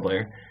basketball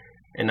player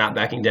and not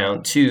backing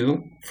down.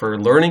 2, for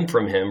learning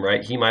from him,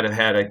 right? He might have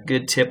had a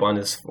good tip on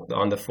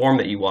the form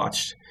that you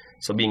watched.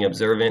 So being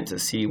observant to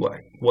see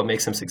what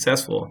makes him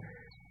successful.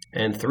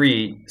 And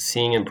 3,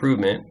 seeing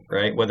improvement,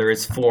 right? Whether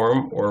it's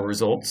form or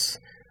results.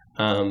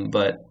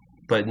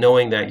 But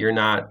knowing that you're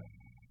not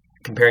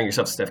comparing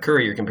yourself to Steph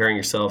Curry, you're comparing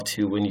yourself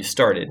to when you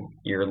started.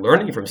 You're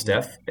learning from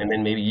Steph, and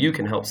then maybe you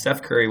can help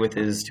Steph Curry with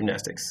his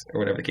gymnastics or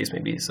whatever the case may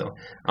be. So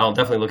I'll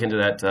definitely look into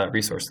that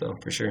resource, though,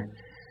 for sure.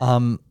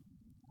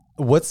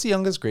 What's the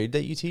youngest grade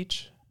that you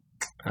teach?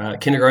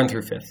 Kindergarten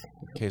through 5th.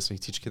 Okay, so you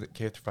teach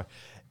K through 5.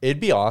 It'd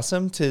be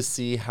awesome to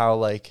see how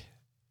like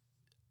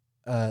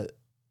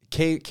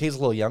K's a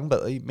little young,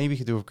 but maybe you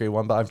could do with grade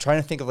 1. But I'm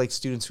trying to think of like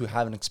students who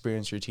haven't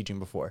experienced your teaching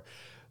before.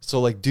 So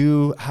like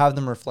do have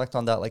them reflect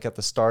on that like at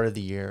the start of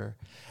the year,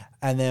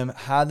 and then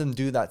have them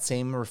do that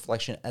same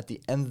reflection at the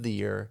end of the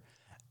year,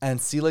 and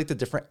see like the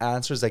different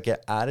answers that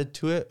get added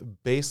to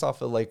it based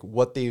off of like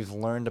what they've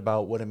learned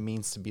about what it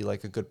means to be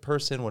like a good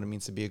person, what it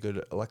means to be a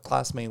good like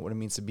classmate, what it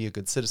means to be a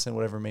good citizen,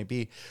 whatever it may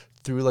be,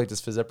 through like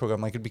this phys ed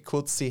program. Like it'd be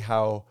cool to see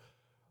how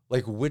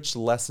like which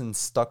lessons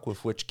stuck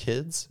with which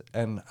kids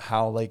and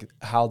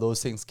how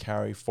those things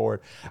carry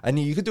forward. And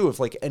you could do it with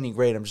like any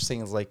grade. I'm just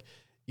saying it's like,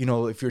 you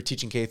know, if you're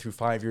teaching K through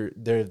 5,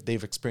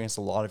 they've experienced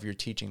a lot of your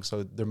teaching.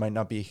 So there might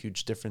not be a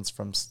huge difference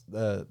from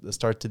the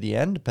start to the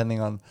end,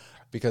 depending on,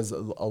 because a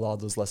lot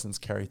of those lessons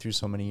carry through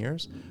so many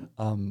years.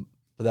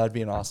 But that'd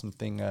be an awesome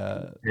thing.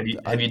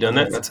 Have you done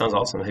that? That sounds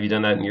awesome. Have you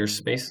done that in your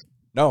space?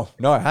 No,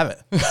 I haven't.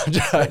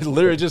 I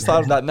literally just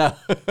thought of that now.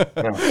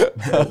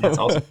 That's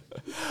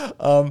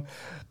awesome.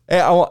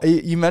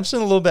 Hey, you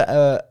mentioned a little bit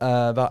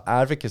about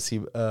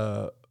advocacy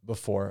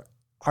before.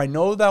 I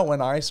know that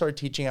when I started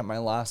teaching at my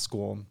last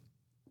school,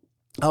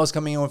 I was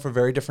coming in with a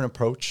very different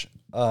approach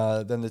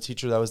than the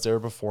teacher that was there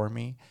before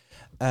me.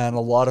 And a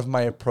lot of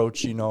my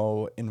approach, you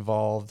know,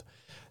 involved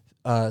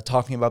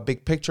talking about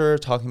big picture,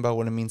 talking about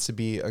what it means to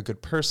be a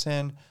good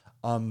person,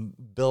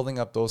 building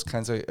up those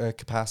kinds of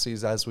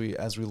capacities as we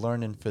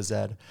learn in phys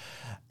ed.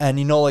 And,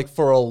 you know, like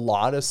for a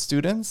lot of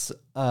students,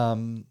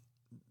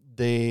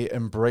 they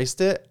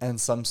embraced it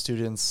and some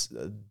students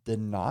did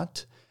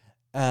not.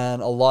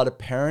 And a lot of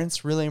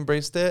parents really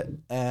embraced it.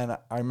 And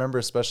I remember,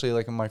 especially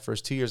like in my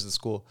first 2 years of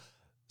school,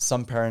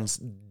 some parents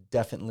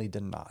definitely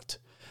did not.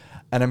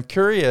 And I'm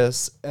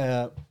curious,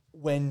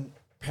 when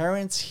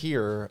parents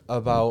hear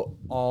about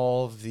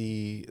all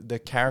the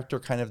character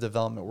kind of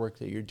development work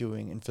that you're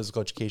doing in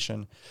physical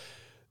education,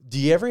 do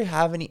you ever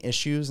have any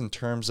issues in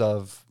terms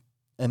of,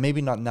 and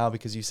maybe not now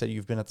because you said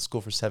you've been at the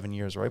school for 7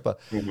 years, right? But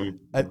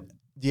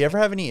do you ever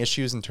have any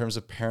issues in terms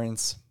of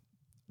parents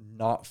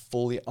not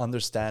fully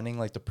understanding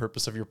like the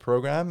purpose of your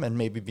program and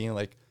maybe being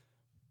like,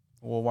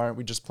 well, why aren't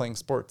we just playing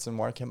sports, and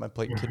why can't my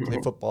kid play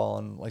football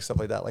and like stuff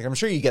like that? Like, I'm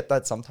sure you get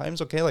that sometimes.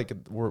 Okay. Like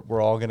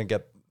we're all going to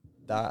get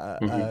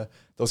that,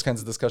 those kinds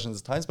of discussions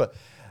at times, but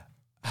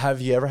have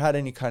you ever had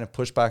any kind of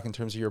pushback in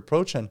terms of your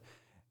approach? And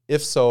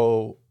if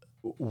so,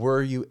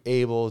 were you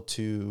able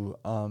to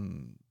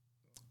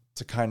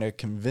kind of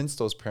convince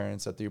those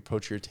parents that the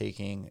approach you're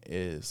taking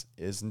is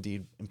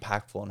indeed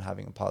impactful and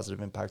having a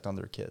positive impact on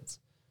their kids?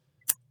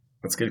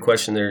 That's a good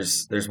question.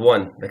 There's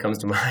one that comes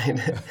to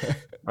mind.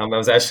 I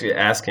was actually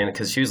asking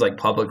because she was like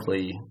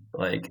publicly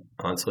like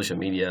on social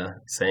media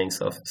saying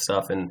stuff,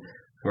 and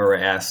I remember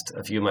I asked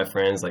a few of my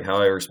friends like how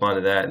I respond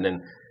to that, and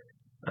then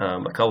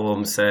a couple of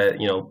them said,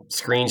 you know,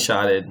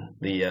 screenshotted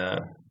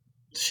the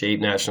SHAPE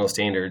national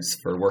standards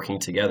for working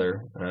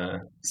together,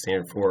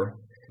 standard 4,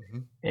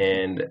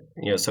 and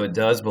you know, so it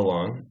does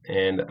belong,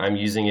 and I'm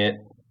using it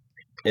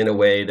in a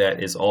way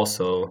that is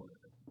also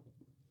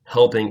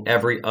helping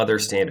every other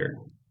standard.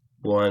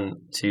 1,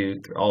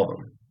 2, 3, all of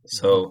them.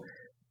 So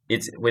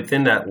it's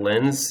within that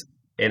lens,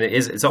 and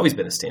it's always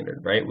been a standard,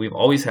 right? We've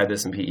always had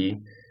this in PE,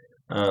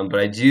 but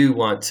I do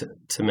want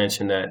to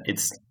mention that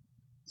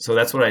so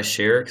that's what I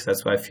share, because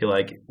that's what I feel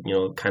like, you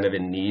know, kind of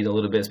in need a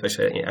little bit,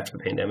 especially after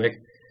the pandemic.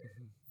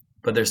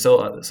 But there's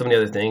still so many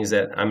other things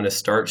that I'm going to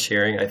start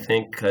sharing, I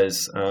think,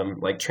 because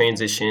like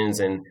transitions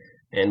and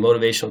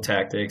motivational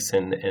tactics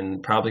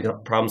and probably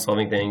problem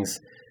solving things,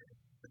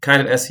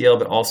 kind of SEL,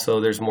 but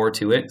also there's more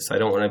to it. So I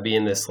don't want to be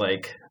in this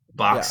like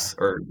box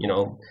or, you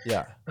know,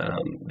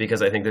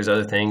 because I think there's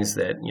other things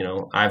that, you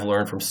know, I've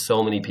learned from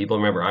so many people.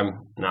 Remember,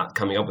 I'm not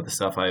coming up with the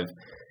stuff. I've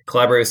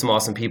collaborated with some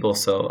awesome people.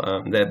 So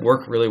that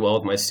work really well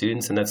with my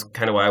students. And that's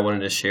kind of why I wanted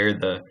to share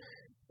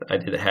I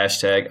did the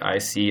hashtag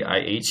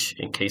ICIH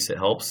in case it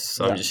helps.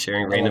 So I'm just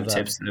sharing random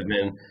tips that have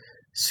been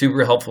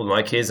super helpful to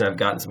my kids. And I've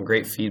gotten some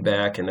great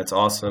feedback, and that's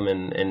awesome.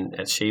 And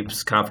at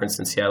SHAPE's conference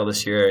in Seattle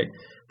this year, I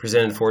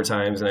presented 4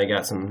 times and I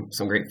got some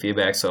great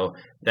feedback. So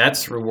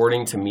that's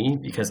rewarding to me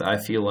because I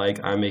feel like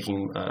I'm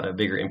making a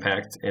bigger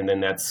impact. And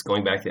then that's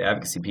going back to the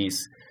advocacy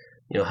piece,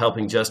 you know,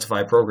 helping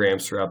justify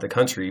programs throughout the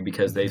country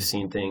because they've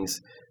seen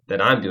things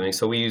that I'm doing.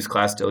 So we use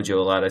Class Dojo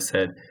a lot, I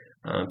said,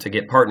 to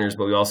get partners,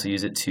 but we also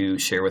use it to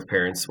share with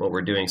parents what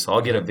we're doing. So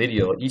I'll get a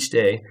video each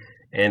day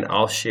and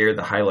I'll share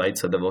the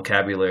highlights of the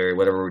vocabulary,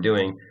 whatever we're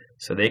doing,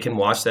 so they can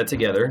watch that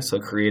together. So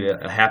create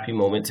a happy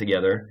moment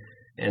together.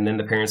 And then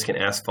the parents can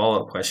ask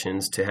follow-up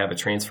questions to have a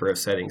transfer of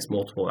settings,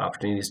 multiple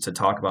opportunities to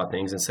talk about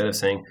things instead of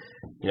saying,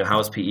 you know, how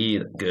is PE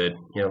good?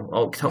 You know,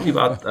 oh, tell me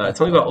about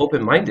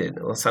open-minded.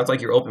 Well, it sounds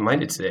like you're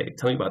open-minded today.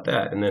 Tell me about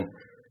that. And then,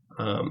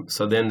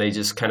 so then they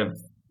just kind of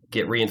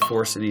get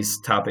reinforced to these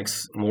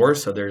topics more.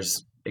 So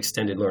there's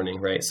extended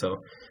learning, right?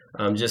 So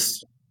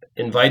just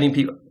inviting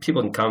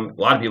people can come.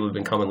 A lot of people have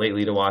been coming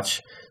lately to watch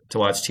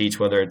teach,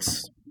 whether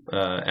it's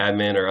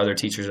admin or other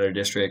teachers in their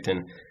district.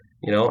 And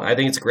you know, I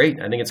think it's great.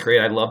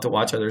 I love to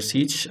watch others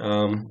teach. You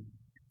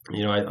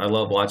know, I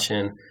love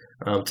watching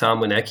Tom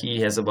Winecki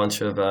has a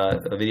bunch of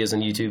videos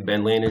on YouTube,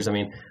 Ben Landers. I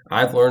mean,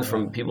 I've learned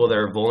from people that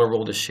are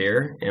vulnerable to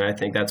share, and I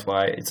think that's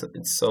why it's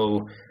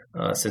so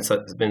since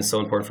it's been so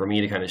important for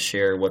me to kind of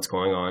share what's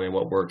going on and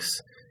what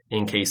works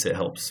in case it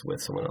helps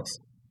with someone else.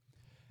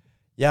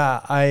 Yeah,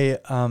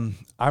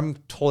 I'm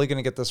totally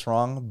gonna get this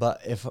wrong,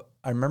 but if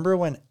I remember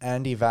when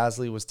Andy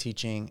Vasley was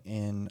teaching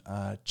in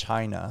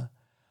China,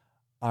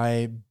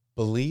 I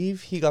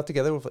believe he got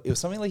together with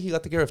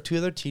 2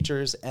 other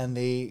teachers, and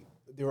they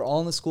they were all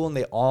in the school and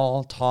they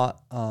all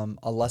taught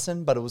a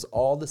lesson, but it was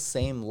all the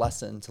same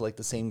lesson to like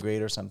the same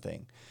grade or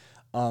something.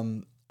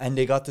 And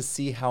they got to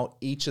see how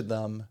each of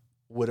them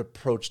would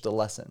approach the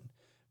lesson.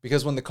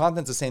 Because when the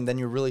content's the same, then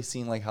you're really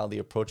seeing like how the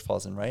approach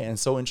falls in, right? And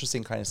it's so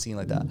interesting kind of seeing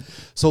like that.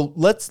 So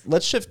let's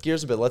shift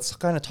gears a bit. Let's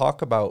kind of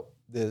talk about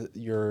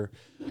your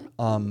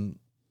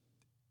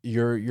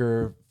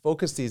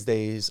focus these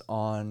days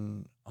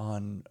on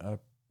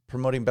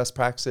promoting best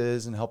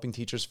practices and helping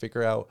teachers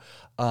figure out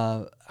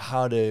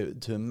how to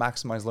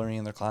maximize learning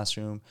in their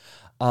classroom.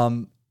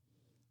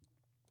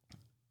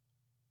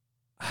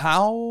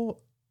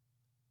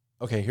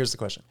 Okay, here's the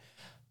question.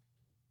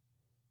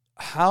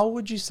 How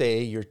would you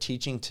say your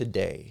teaching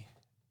today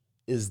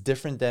is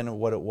different than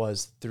what it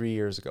was 3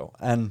 years ago?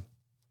 And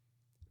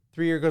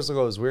 3 years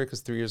ago is weird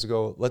because 3 years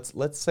ago,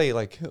 let's say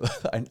like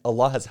a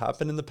lot has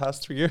happened in the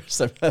past 3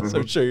 years.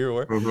 I'm sure you're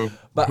aware. Mm-hmm.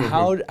 But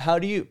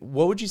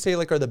what would you say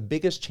like are the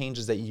biggest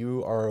changes that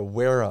you are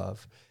aware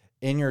of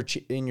in your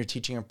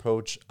teaching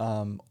approach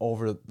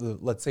over the,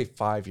 let's say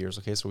 5 years?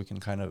 Okay, so we can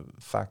kind of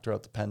factor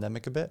out the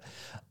pandemic a bit.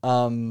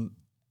 And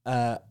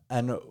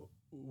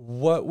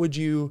what would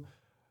you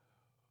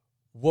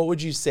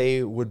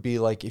say would be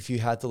like, if you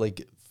had to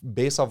like,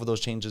 based off of those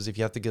changes, if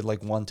you have to give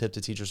like one tip to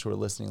teachers who are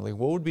listening, like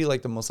what would be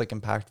like the most like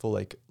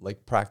impactful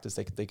like practice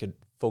they could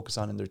focus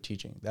on in their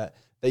teaching that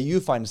you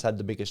find has had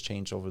the biggest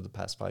change over the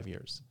past 5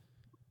 years?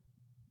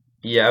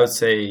 Yeah, I would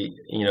say,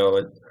 I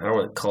don't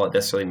want to call it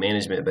necessarily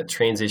management, but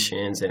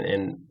transitions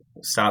and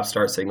stop,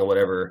 start signal,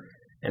 whatever,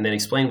 and then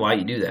explain why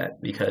you do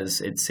that, because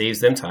it saves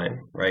them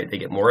time, right? They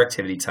get more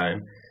activity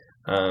time.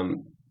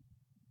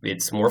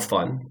 It's more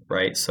fun,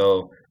 right?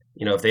 So,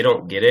 if they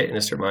don't get it in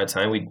a certain amount of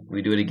time,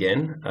 we do it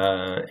again,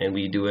 and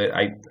we do it.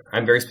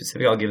 I'm very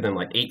specific. I'll give them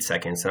like 8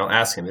 seconds, and I'll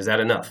ask them, "Is that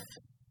enough?"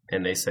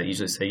 And they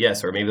usually say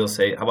yes, or maybe they'll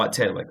say, "How about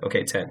 10?" I'm like,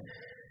 "Okay, 10."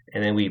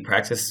 And then we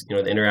practice,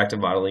 the interactive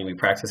modeling. We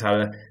practice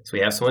so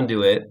we have someone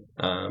do it.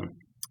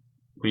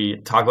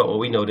 We talk about what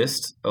we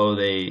noticed. Oh,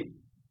 they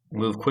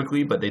moved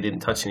quickly, but they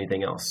didn't touch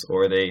anything else,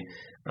 or they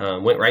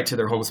went right to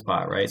their home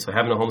spot, right? So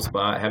having a home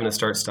spot, having a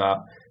start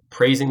stop,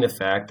 praising the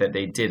fact that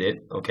they did it.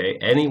 Okay,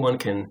 anyone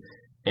can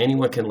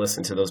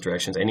listen to those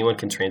directions. Anyone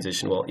can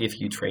transition well if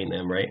you train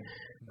them, right?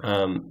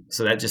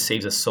 So that just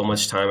saves us so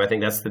much time. I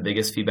think that's the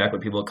biggest feedback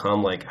when people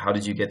come, like, how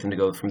did you get them to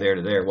go from there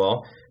to there?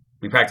 Well,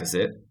 we practice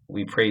it.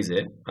 We praise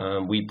it.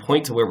 We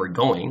point to where we're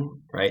going,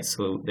 right?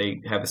 So they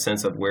have a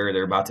sense of where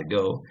they're about to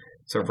go.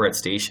 So if we're at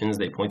stations,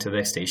 they point to the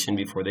next station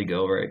before they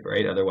go,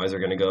 right? Otherwise, they're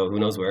going to go who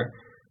knows where.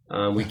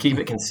 We keep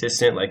it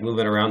consistent, like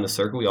moving around the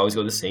circle. We always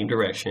go the same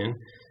direction.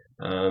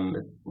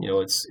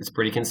 It's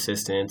pretty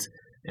consistent.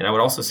 And I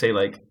would also say,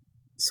 like,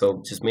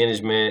 so just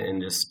management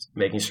and just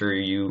making sure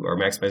you are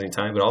maximizing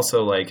time, but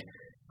also like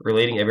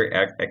relating every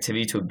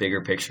activity to a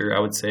bigger picture, I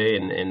would say,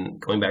 and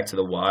going back to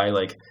the why.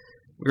 Like,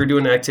 we were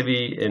doing an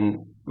activity and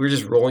we were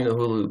just rolling the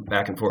hula hoop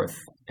back and forth.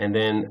 And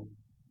then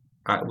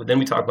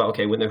we talk about,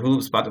 okay, when the hula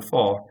hoop's about to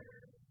fall,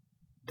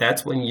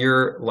 that's when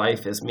your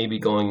life is maybe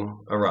going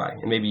awry.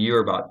 And maybe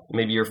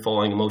you're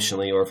falling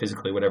emotionally or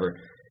physically, whatever.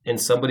 And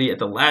somebody at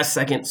the last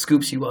second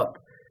scoops you up.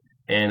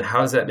 And how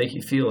does that make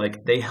you feel?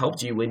 Like they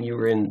helped you when you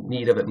were in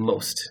need of it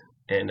most,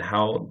 and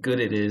how good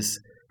it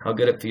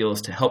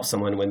feels to help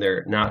someone when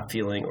they're not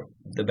feeling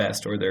the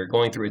best or they're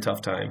going through a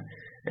tough time,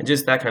 and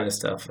just that kind of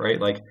stuff,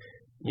 right? Like,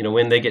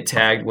 when they get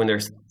tagged, when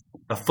there's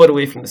a foot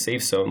away from the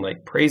safe zone,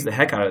 like praise the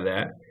heck out of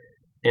that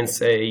and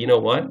say, you know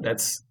what,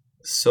 that's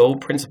so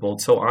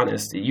principled, so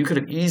honest. You could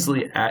have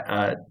easily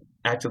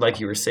acted like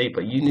you were safe,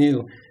 but you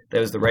knew that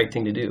was the right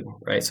thing to do,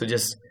 right? So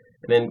just,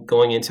 and then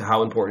going into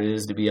how important it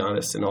is to be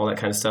honest and all that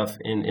kind of stuff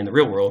in the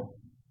real world,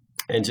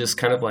 and just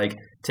kind of like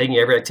taking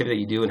every activity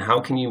that you do and how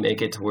can you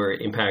make it to where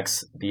it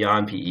impacts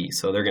beyond PE.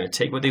 So they're going to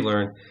take what they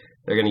learn,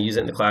 they're going to use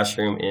it in the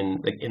classroom,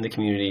 in the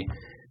community,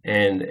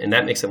 and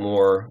that makes it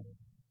more,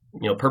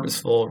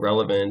 purposeful,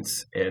 relevant,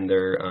 and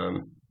they're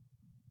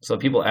so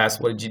people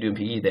ask, what did you do in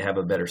PE? They have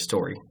a better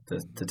story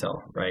to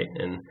tell, right?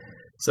 And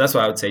so that's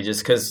what I would say,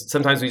 just because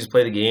sometimes we just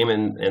play the game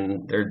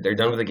and they're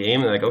done with the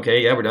game and they're like,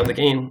 okay, yeah, we're done with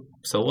the game.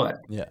 So what?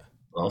 Yeah.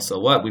 Well, so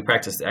what? We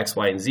practiced X,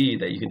 Y, and Z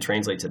that you can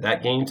translate to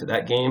that game,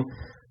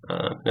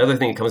 Another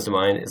thing that comes to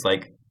mind is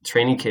like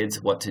training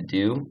kids what to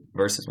do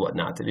versus what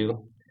not to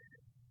do.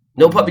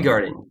 No puppy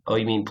guarding. Oh,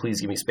 you mean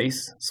please give me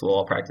space? So we'll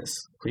all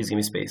practice. Please give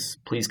me space.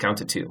 Please count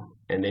to 2.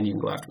 And then you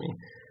can go after me.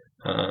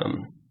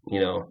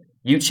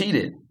 You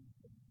cheated.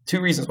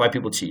 2 reasons why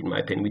people cheat, in my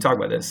opinion. We talk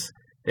about this.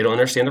 They don't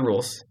understand the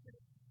rules,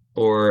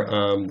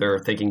 or they're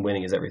thinking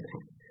winning is everything.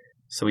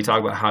 So we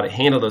talk about how to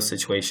handle those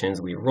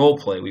situations. We role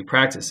play, we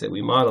practice it,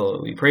 we model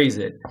it, we praise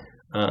it.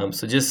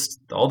 So just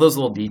all those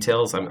little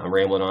details, I'm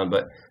rambling on,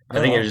 but I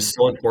think they're just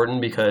so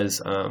important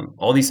because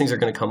all these things are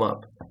going to come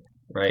up,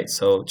 right?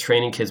 So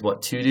training kids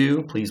what to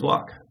do, please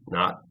walk,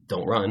 not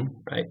don't run,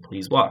 right?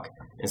 Please walk.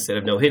 Instead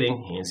of no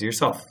hitting, hands to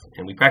yourself.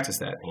 And we practice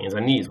that, hands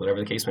on knees, whatever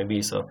the case may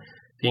be. So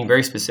being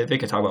very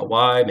specific, I talk about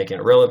why, making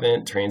it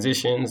relevant,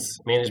 transitions,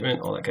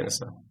 management, all that kind of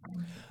stuff.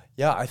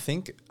 Yeah, I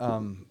think,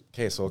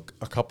 okay, so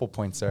a couple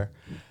points there.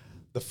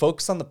 the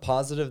focus on the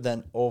positive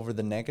then over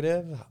the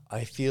negative,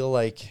 I feel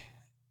like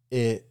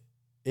it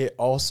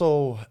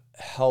also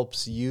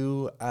helps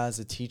you as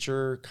a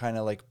teacher kind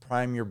of like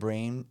prime your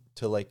brain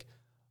to like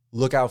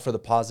look out for the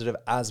positive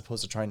as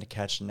opposed to trying to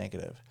catch the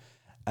negative.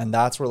 And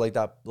that's where like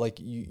that, like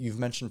you've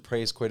mentioned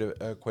praise quite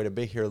a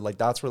bit here. Like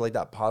that's where like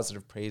that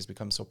positive praise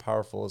becomes so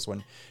powerful, is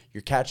when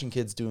you're catching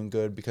kids doing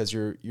good because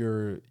you're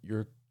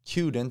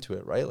cued into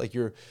it, right? Like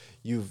you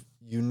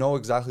know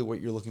exactly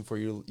what you're looking for.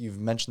 You've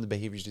mentioned the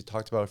behaviors you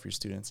talked about for your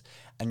students,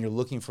 and you're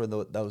looking for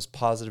those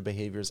positive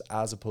behaviors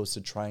as opposed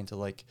to trying to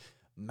like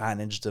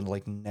manage the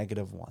like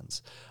negative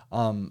ones.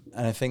 And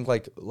I think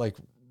like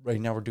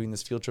right now we're doing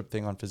this field trip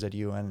thing on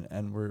PhysEdu,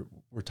 and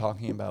we're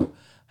talking about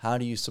how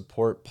do you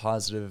support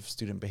positive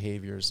student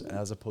behaviors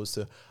as opposed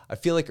to, I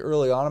feel like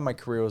early on in my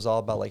career it was all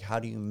about like how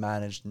do you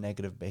manage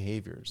negative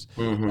behaviors.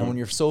 And when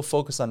you're so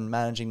focused on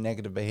managing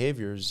negative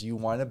behaviors, you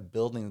wind up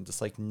building this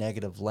like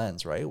negative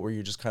lens, right? Where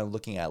you're just kind of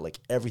looking at like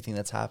everything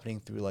that's happening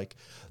through like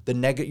the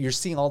you're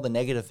seeing all the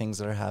negative things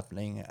that are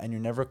happening, and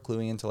you're never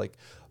cluing into like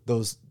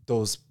those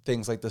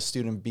things like the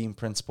student being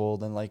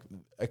principled and like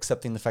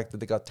accepting the fact that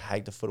they got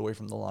tagged a foot away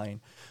from the line,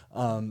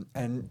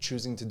 and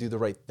choosing to do the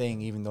right thing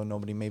even though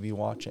nobody may be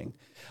watching.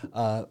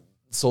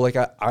 So like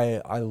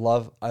I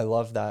love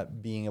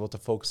that, being able to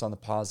focus on the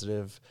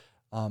positive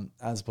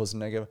as opposed to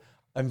negative.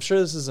 I'm sure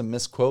this is a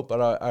misquote,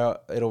 but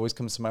it always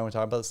comes to mind when I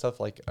talk about this stuff.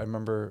 Like I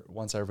remember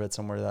once I read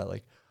somewhere that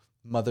like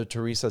Mother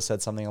Teresa said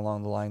something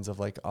along the lines of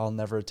like, I'll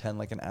never attend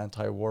like an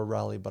anti-war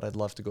rally, but I'd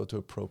love to go to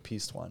a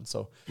pro-peace one.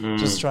 So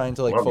just trying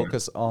to like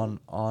focus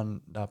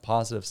on that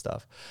positive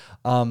stuff.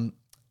 And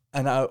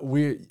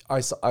I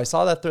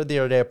saw that thread the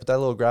other day. I put that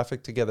little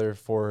graphic together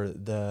for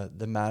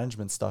the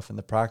management stuff and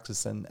the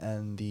practice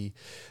and the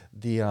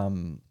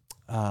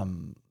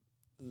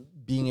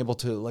being able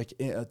to like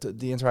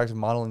the interactive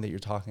modeling that you're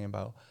talking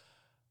about.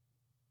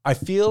 I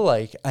feel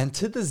like, and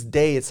to this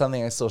day, it's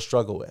something I still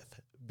struggle with,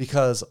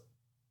 because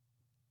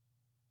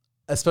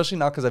especially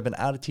now because I've been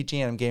out of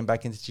teaching and I'm getting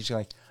back into teaching,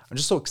 like I'm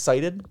just so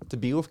excited to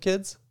be with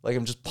kids. Like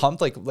I'm just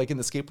pumped, like in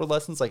the skateboard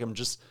lessons, like I'm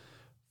just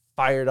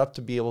fired up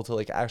to be able to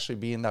like actually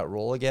be in that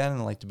role again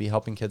and like to be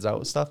helping kids out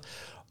with stuff.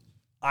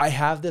 I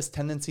have this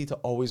tendency to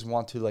always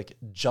want to like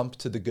jump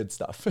to the good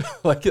stuff.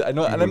 Like I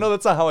know, and I know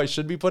that's not how I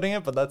should be putting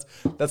it, but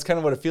that's kind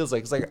of what it feels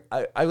like. It's like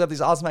I've got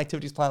these awesome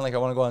activities planned, like I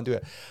want to go out and do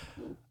it.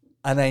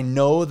 And I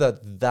know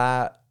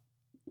that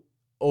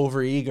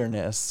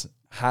overeagerness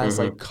has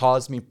like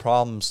caused me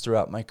problems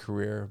throughout my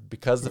career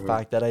because the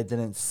fact that I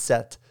didn't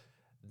set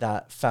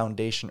that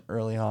foundation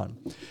early on.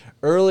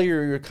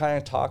 Earlier, you're kind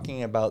of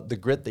talking about the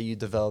grit that you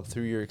developed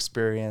through your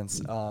experience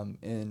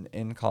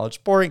in college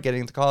sport,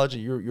 getting into college,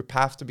 your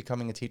path to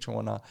becoming a teacher and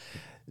whatnot.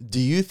 Do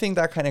you think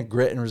that kind of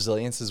grit and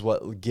resilience is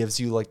what gives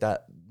you like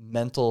that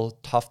mental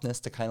toughness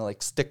to kind of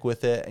like stick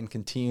with it and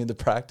continue the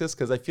practice?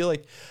 Because I feel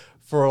like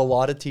for a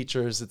lot of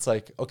teachers, it's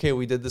like, okay,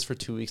 we did this for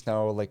 2 weeks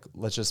now, like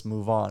let's just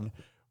move on.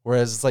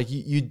 Whereas it's like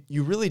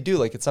you really do,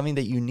 like it's something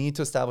that you need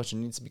to establish. It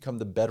needs to become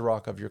the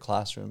bedrock of your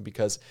classroom,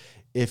 because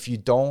if you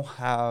don't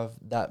have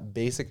that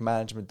basic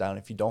management down,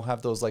 if you don't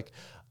have those like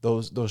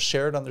those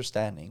shared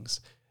understandings,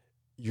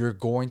 you're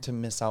going to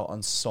miss out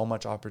on so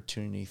much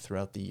opportunity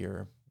throughout the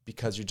year,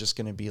 because you're just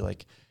going to be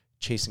like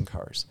chasing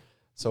cars.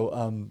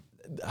 So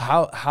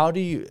how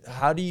do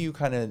you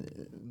kind of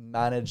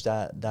manage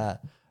that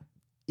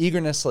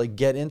eagerness to like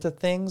get into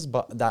things,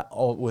 but that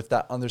all with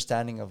that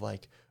understanding of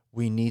like,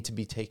 we need to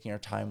be taking our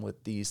time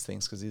with these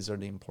things because these are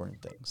the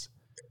important things?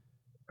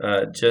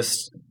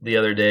 Just the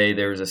other day,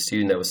 there was a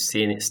student that was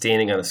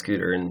standing on a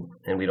scooter,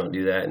 and we don't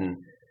do that. And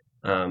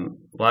a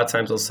lot of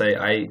times they'll say,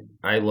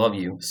 I love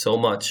you so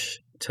much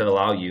to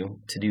allow you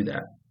to do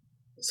that.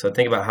 So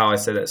think about how I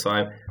said that. So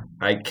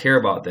I care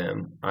about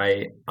them.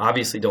 I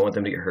obviously don't want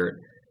them to get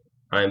hurt.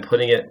 I'm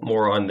putting it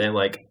more on them,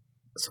 like,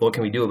 so what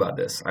can we do about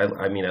this?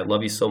 I mean, I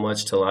love you so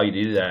much to allow you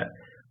to do that,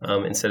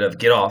 instead of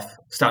get off,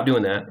 stop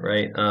doing that,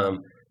 right?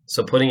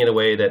 So putting it in a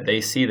way that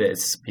they see that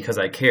it's because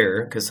I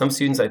care. Because some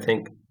students, I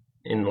think,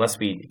 unless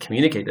we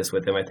communicate this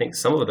with them, I think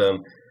some of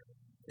them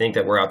think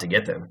that we're out to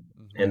get them.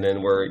 And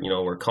then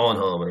we're calling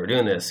home and we're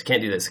doing this,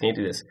 can't do this, can't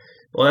do this.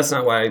 Well, that's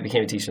not why I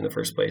became a teacher in the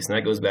first place. And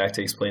that goes back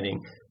to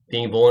explaining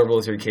being vulnerable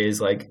with your kids.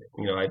 Like,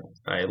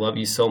 I love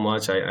you so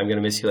much. I'm going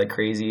to miss you like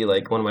crazy.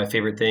 Like, one of my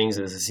favorite things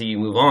is to see you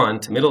move on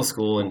to middle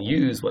school and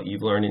use what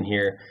you've learned in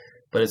here.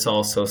 But it's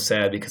all so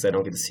sad because I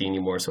don't get to see you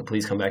anymore. So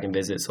please come back and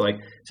visit. So like,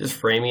 just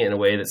framing it in a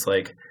way that's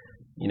like,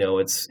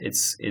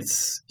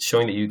 it's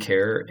showing that you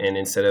care. And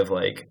instead of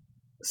like,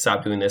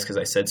 stop doing this because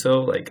I said so,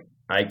 like,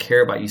 I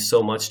care about you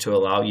so much to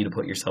allow you to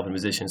put yourself in a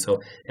position. So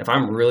if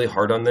I'm really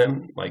hard on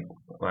them, like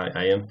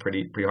I am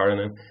pretty hard on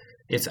them,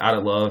 it's out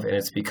of love, and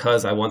it's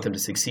because I want them to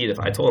succeed. If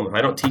I told them, if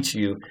I don't teach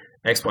you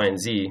X, Y, and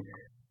Z,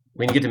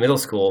 when you get to middle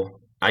school,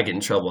 I get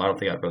in trouble. I don't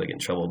think I'd really get in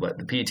trouble, but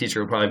the PE teacher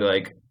would probably be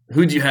like,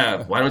 who'd you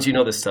have? Why don't you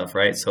know this stuff,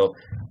 right? So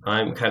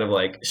I'm kind of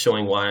like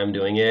showing why I'm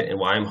doing it and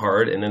why I'm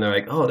hard. And then they're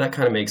like, oh, that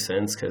kind of makes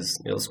sense because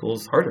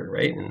school's harder,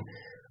 right?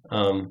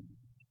 And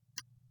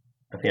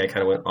I think I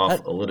kind of went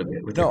off a little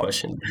bit with your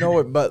question.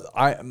 No, but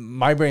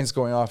my brain's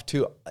going off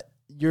too.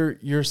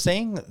 You're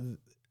saying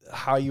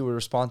how you would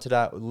respond to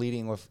that,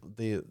 leading with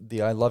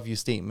the "I love you"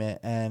 statement,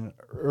 and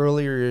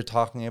earlier you're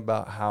talking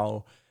about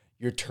how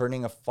you're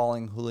turning a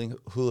falling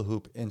hula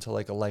hoop into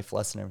like a life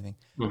lesson and everything.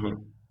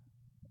 Mm-hmm.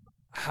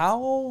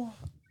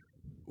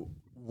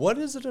 What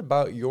is it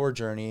about your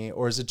journey,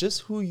 or is it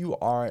just who you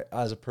are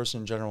as a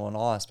person in general in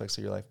all aspects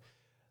of your life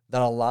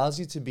that allows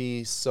you to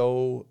be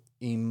so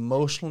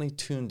emotionally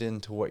tuned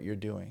into what you're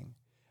doing?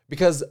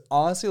 Because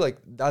honestly, like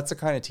that's the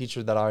kind of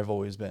teacher that I've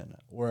always been,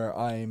 where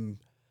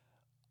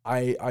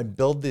I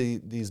build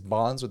these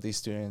bonds with these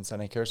students,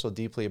 and I care so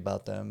deeply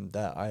about them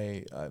that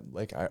I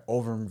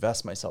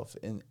overinvest myself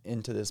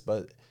into this.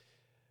 But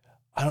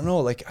I don't know,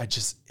 like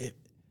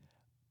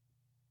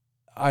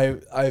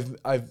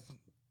I've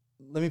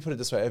let me put it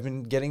this way. I've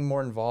been getting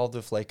more involved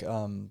with like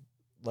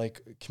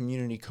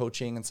community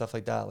coaching and stuff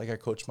like that. Like I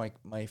coached my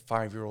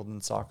 5-year-old in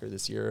soccer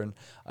this year, and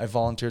I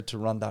volunteered to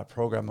run that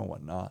program and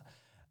whatnot.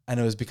 And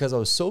it was because I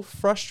was so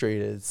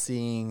frustrated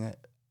seeing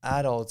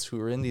adults who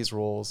were in these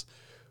roles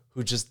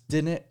who just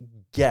didn't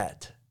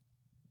get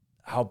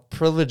how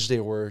privileged they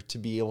were to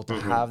be able to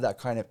have that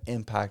kind of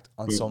impact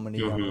on so many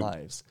young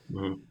lives.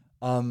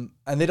 And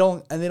they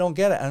don't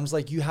get it. And I was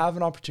like, you have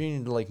an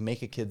opportunity to like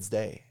make a kid's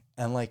day.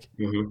 And like,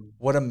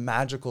 what a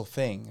magical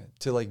thing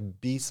to like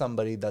be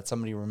somebody that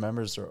somebody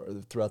remembers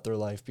throughout their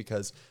life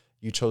because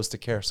you chose to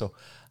care. So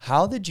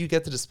how did you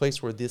get to this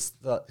place where this,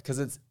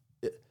 because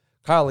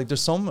Kyle, like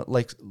there's so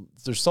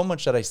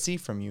much that I see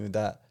from you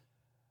that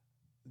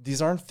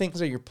these aren't things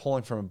that you're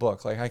pulling from a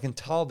book. Like I can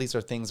tell these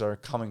are things that are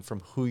coming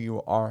from who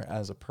you are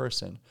as a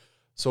person.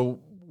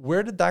 So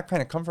where did that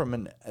kind of come from?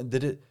 And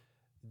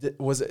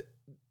was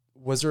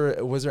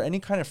there any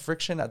kind of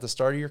friction at the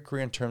start of your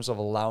career in terms of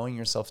allowing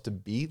yourself to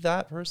be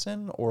that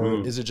person?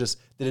 Or did you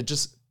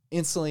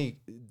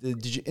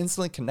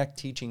instantly connect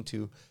teaching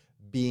to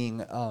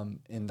being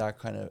in that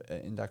kind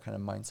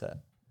of mindset?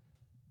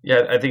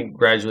 Yeah, I think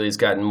gradually it's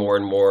gotten more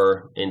and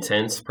more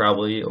intense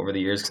probably over the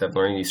years because I've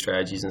learned these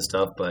strategies and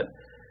stuff. But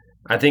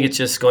I think it's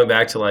just going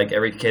back to like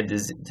every kid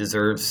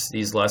deserves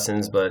these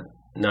lessons, but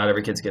not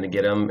every kid's going to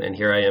get them. And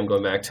here I am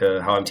going back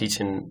to how I'm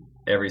teaching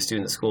every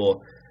student at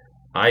school.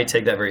 I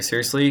take that very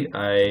seriously.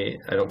 I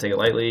don't take it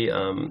lightly.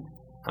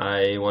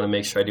 I want to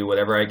make sure I do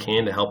whatever I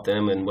can to help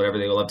them and whatever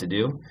they love to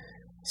do.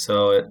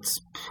 So it's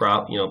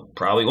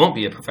probably won't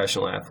be a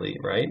professional athlete,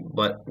 right?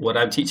 But what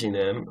I'm teaching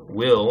them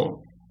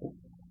will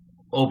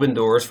open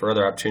doors for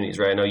other opportunities,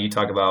 right? I know you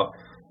talk about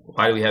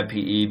why do we have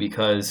PE,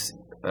 because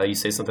you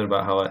say something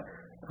about how it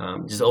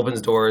just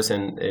opens doors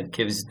and it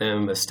gives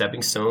them a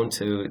stepping stone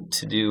to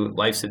do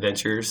life's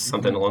adventures,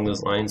 something along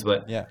those lines.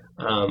 But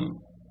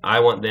I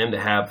want them to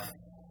have.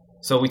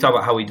 So we talk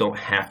about how we don't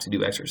have to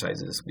do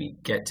exercises; we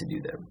get to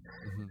do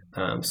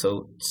them.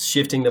 So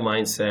shifting the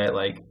mindset,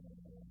 like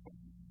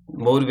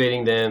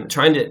motivating them,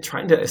 trying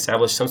to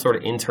establish some sort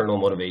of internal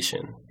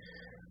motivation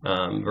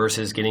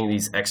versus getting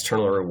these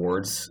external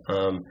rewards.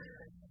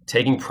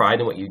 Taking pride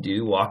in what you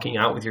do, walking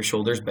out with your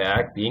shoulders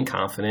back, being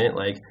confident,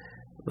 like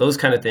those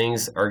kind of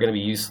things are going to be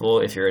useful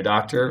if you're a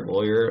doctor,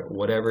 lawyer,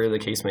 whatever the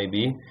case may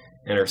be,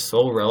 and are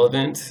so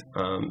relevant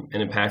and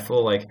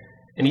impactful. Like,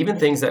 and even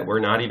things that we're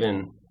not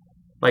even.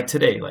 Like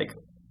today, like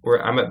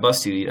where I'm at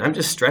bus duty, I'm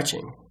just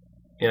stretching,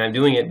 and I'm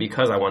doing it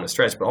because I want to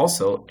stretch. But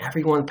also,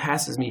 everyone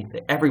passes me,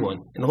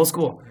 everyone in the whole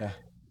school. Yeah.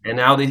 And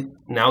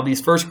now these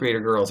first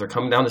grader girls are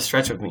coming down to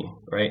stretch with me,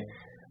 right?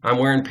 I'm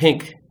wearing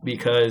pink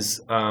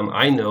because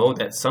I know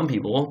that some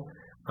people,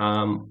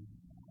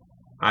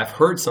 I've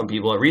heard some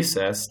people at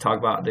recess talk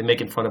about they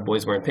making fun of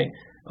boys wearing pink.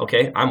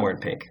 Okay, I'm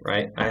wearing pink,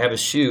 right? I have a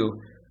shoe.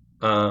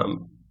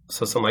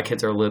 So some of my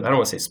kids are I don't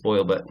want to say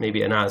spoiled, but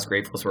maybe not as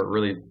grateful. So we're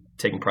really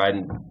taking pride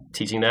in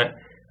teaching that.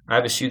 I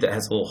have a shoe that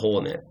has a little hole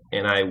in it,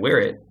 and I wear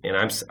it, and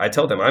I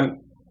tell them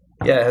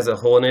it has a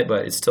hole in it,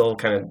 but it still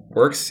kind of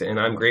works, and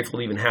I'm grateful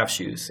to even have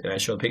shoes. And I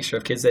show a picture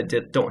of kids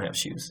that don't have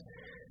shoes.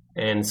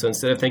 And so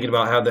instead of thinking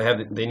about how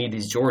they need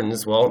these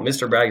Jordans, well,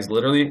 Mr. Bragg is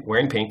literally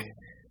wearing pink.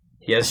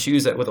 He has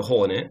shoes with a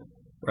hole in it,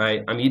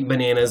 right? I'm eating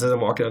bananas as I'm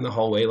walking down the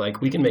hallway.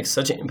 Like, we can make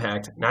such an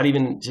impact, not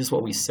even just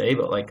what we say,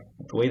 but like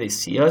the way they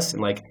see us,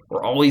 and like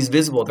we're always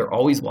visible. They're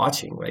always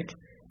watching. Like,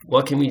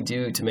 what can we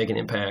do to make an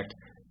impact?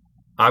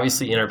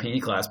 Obviously in our PE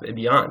class, but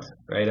beyond,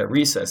 right? At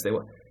recess,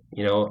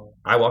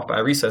 I walked by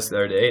recess the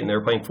other day and they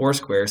were playing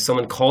Foursquare.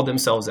 Someone called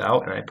themselves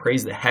out, and I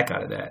praised the heck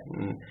out of that.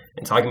 And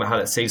talking about how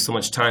that saves so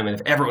much time. And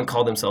if everyone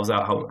called themselves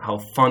out, how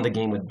fun the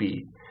game would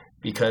be,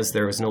 because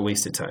there was no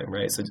wasted time,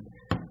 right? So,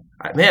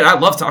 man, I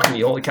love talking to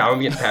you. Holy cow, I'm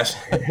getting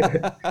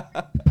passionate.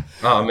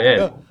 Oh, man.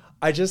 No,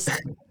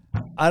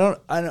 I don't.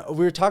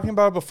 We were talking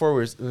about it before.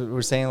 We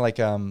were saying like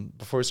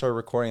before we started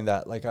recording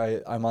that like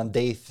I'm on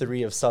day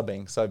 3 of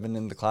subbing, so I've been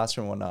in the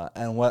classroom and whatnot.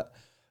 And what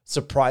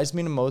surprised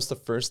me the most the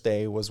first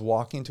day was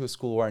walking to a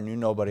school where I knew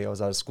nobody. I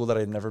was at a school that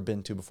I'd never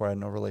been to before. I had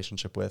no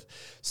relationship with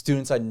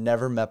students I'd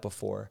never met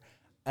before,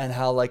 and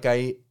how like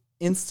I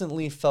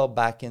instantly fell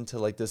back into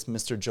like this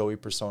Mr. Joey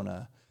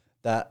persona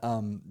that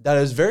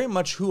is very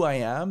much who I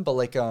am, but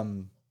like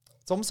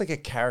it's almost like a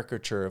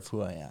caricature of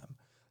who I am.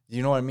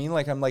 You know what I mean?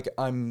 Like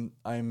I'm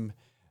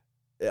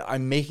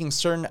making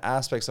certain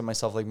aspects of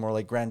myself like more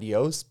like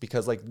grandiose,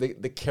 because like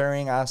the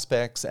caring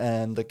aspects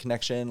and the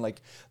connection,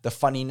 like the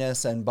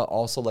funniness, and but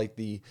also like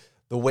the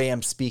way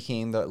I'm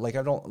speaking, the like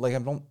I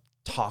don't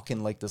talk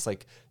in like this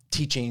like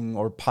teaching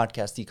or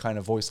podcasty kind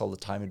of voice all the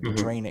time. It'd be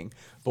draining.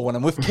 But when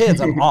I'm with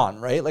kids, I'm on,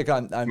 right? Like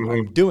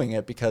I'm doing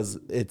it because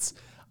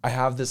I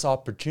have this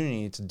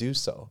opportunity to do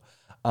so.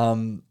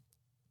 And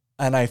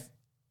I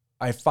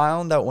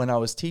found that when I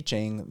was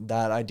teaching,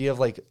 that idea of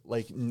like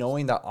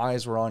knowing that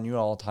eyes were on you at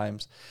all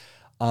times,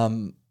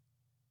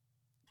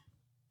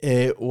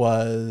 it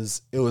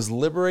was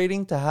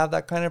liberating to have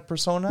that kind of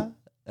persona,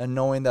 and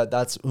knowing that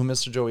that's who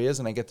Mr. Joey is,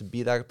 and I get to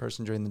be that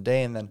person during the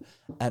day, and then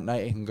at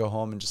night I can go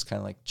home and just kind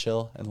of like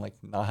chill and like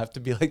not have to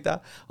be like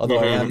that. Although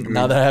I am,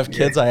 now that I have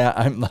kids,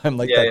 I'm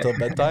like that till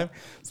bedtime.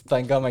 So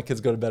thank God my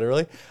kids go to bed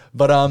early.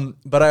 But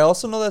I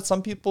also know that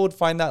some people would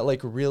find that like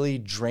really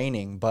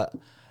draining. But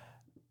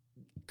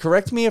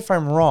correct me if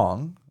I'm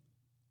wrong.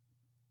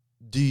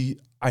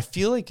 I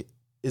feel like,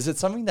 is it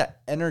something that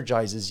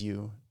energizes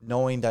you,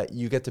 knowing that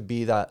you get to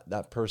be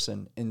that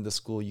person in the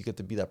school, you get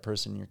to be that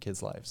person in your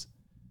kids' lives?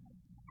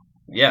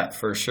 Yeah,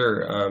 for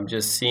sure.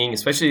 Just seeing,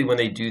 especially when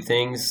they do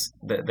things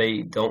that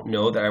they don't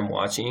know that I'm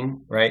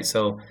watching, right?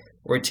 So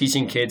we're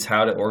teaching kids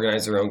how to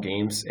organize their own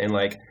games, and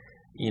like,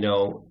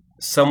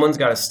 someone's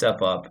got to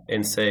step up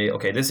and say,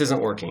 okay, this isn't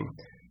working.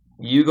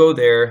 You go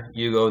there,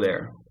 you go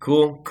there.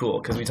 Cool.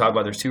 Because we talk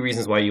about there's two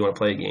reasons why you want to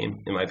play a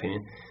game, in my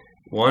opinion.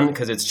 One,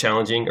 because it's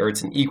challenging, or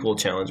it's an equal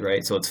challenge,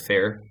 right? So it's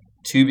fair.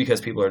 Two, because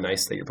people are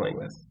nice that you're playing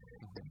with.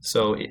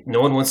 So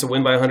no one wants to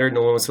win by 100.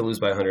 No one wants to lose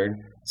by 100.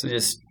 So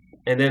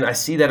and then I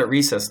see that at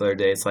recess the other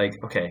day. It's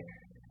like, okay.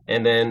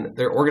 And then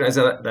they're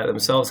organizing that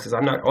themselves, because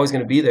I'm not always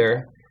going to be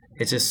there.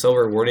 It's just so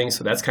rewarding.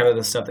 So that's kind of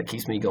the stuff that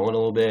keeps me going a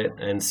little bit,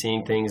 and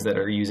seeing things that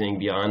are using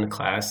beyond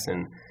class,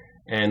 and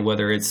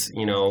whether it's,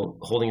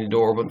 holding the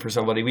door open for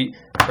somebody.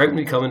 Right when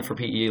we come in for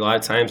PE, a lot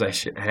of times I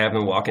have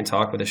them walk and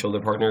talk with a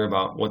shoulder partner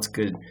about what's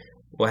good,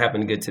 what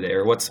happened good today,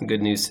 or what's some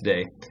good news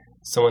today.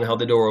 Someone held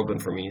the door open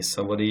for me.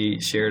 Somebody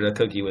shared a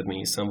cookie with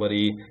me.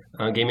 Somebody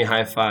gave me a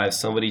high five.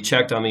 Somebody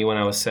checked on me when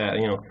I was sad,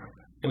 And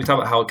we talk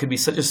about how it could be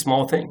such a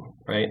small thing,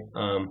 right?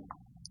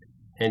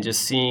 And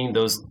just seeing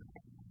those,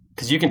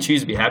 because you can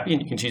choose to be happy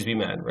and you can choose to be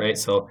mad, right?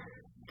 So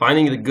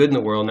finding the good in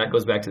the world, and that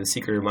goes back to the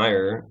secret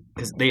admirer,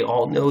 because they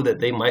all know that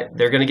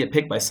they're going to get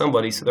picked by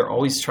somebody, so they're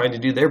always trying to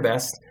do their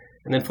best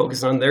and then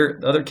focus on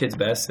their other kid's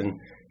best. And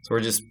so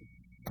we're just,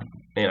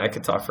 man, I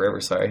could talk forever.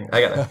 Sorry,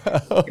 I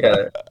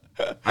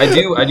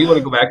do want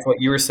to go back to what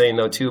you were saying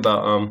though too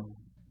about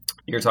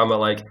you were talking about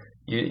like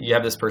you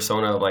have this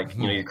persona of like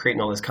you're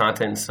creating all this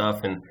content and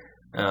stuff, and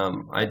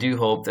I do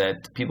hope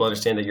that people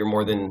understand that you're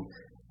more than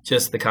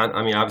just the content.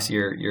 I mean, obviously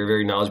you're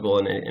very knowledgeable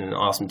and an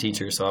awesome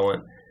teacher.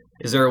 So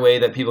is there a way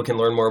that people can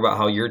learn more about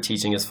how you're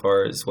teaching, as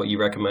far as what you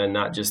recommend,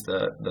 not just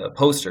the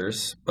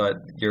posters,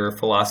 but your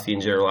philosophy in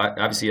general?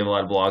 Obviously you have a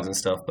lot of blogs and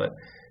stuff, but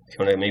if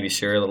you want to maybe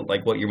share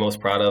like what you're most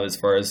proud of as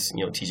far as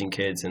teaching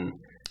kids, and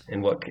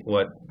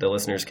what the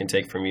listeners can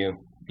take from you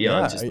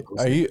beyond just.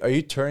 Are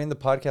you turning the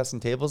podcast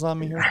and tables on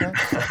me here?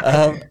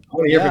 I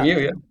want to hear from you.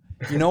 Yeah.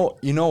 You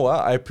know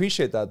what? I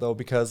appreciate that though,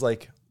 because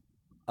like,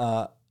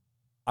 I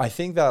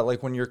think that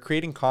like when you're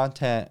creating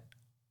content,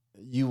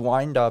 you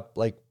wind up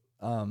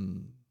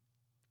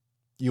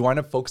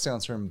focusing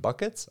on certain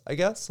buckets, I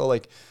guess. So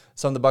like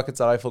some of the buckets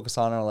that I focus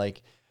on are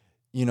like,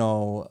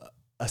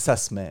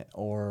 assessment,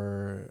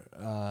 or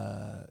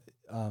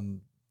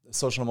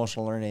social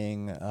emotional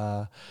learning,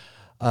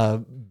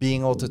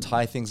 being able to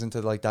tie things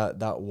into like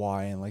that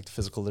why, and like the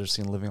physical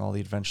literacy and living all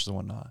the adventures and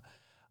whatnot.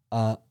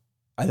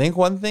 I think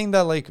one thing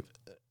that like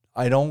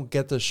I don't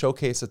get to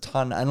showcase a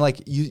ton, and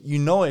like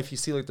if you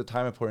see like the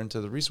time I put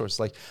into the resource,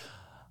 like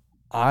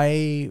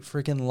I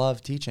freaking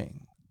love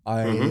teaching.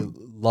 I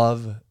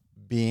love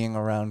being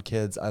around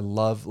kids. I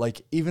love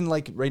like even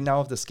like right now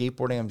with the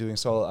skateboarding I'm doing.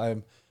 So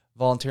I'm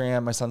volunteering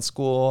at my son's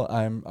school.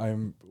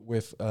 I'm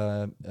with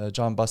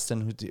John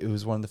Buston,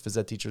 who's one of the phys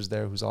ed teachers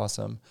there, who's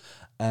awesome,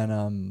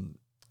 and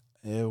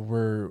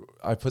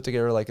I put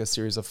together like a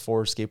series of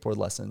 4 skateboard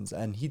lessons,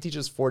 and he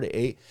teaches 4 to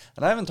 8,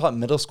 and I haven't taught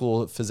middle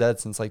school phys ed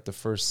since like the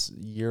first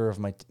year of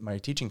my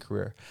teaching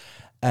career,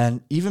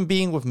 and even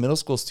being with middle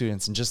school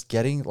students and just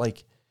getting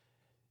like,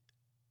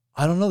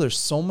 I don't know, there's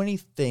so many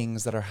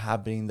things that are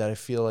happening that I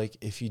feel like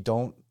if you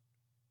don't,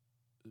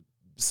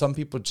 some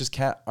people just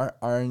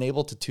aren't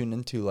able to tune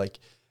into. Like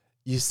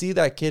you see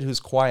that kid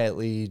who's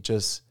quietly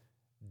just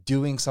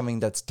doing something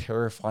that's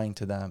terrifying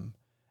to them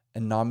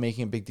and not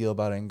making a big deal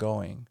about it and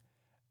going.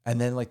 And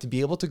then like to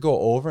be able to go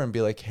over and be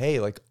like, hey,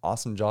 like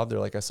awesome job there.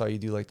 Like I saw you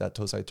do like that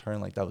toe side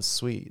turn. Like that was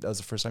sweet. That was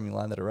the first time you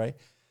landed it right.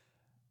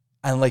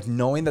 And like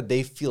knowing that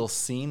they feel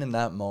seen in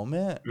that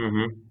moment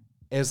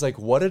is like,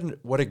 what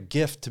a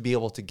gift to be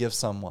able to give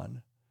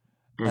someone.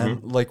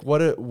 And like,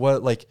 what,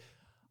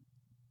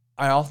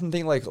 I often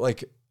think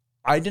like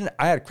I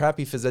had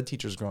crappy phys ed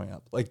teachers growing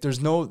up. Like there's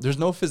no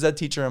phys ed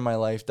teacher in my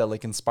life that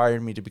like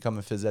inspired me to become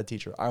a phys ed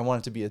teacher. I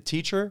wanted to be a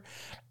teacher,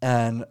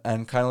 and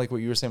kind of like what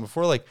you were saying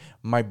before, like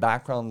my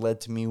background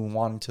led to me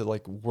wanting to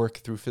like work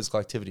through physical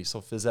activity.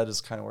 So phys ed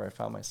is kind of where I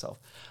found myself.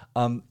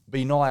 But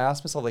you know, I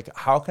asked myself like,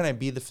 how can I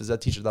be the phys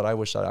ed teacher that I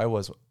wish that I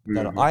was,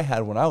 that I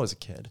had when I was a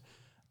kid,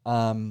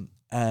 and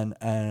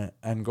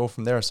go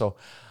from there. So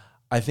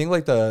I think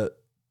like the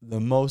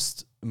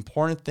most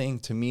important thing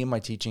to me in my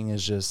teaching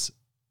is just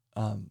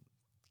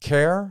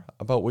care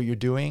about what you're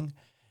doing,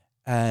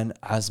 and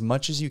as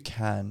much as you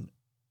can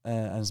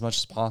and as much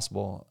as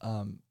possible,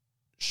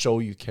 show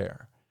you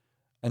care,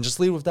 and just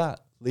lead with that.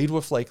 Lead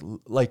with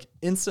like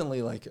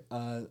instantly, like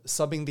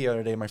subbing the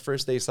other day, my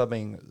first day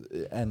subbing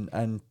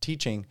and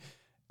teaching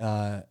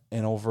in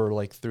over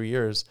like 3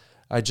 years.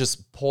 I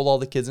just pulled all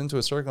the kids into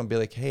a circle and be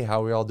like, hey,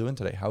 how are we all doing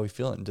today? How are we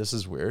feeling? This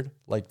is weird.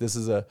 Like, this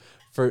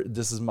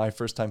is my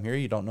first time here.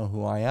 You don't know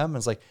who I am.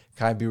 It's like,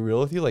 can I be real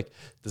with you? Like,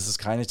 this is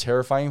kind of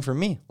terrifying for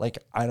me. Like,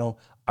 I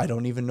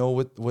don't even know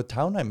what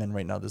town I'm in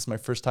right now. This is my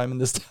first time in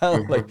this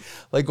town.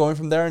 Like going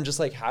from there and just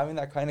like having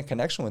that kind of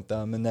connection with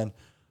them. And then,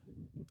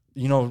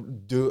 you know,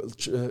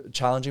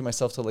 challenging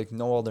myself to like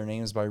know all their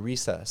names by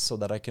recess, so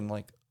that I can,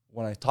 like,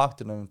 when I talk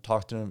to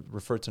them,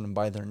 refer to them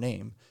by their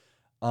name.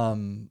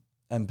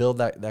 And build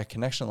that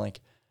connection.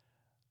 Like,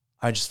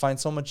 I just find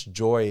so much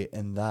joy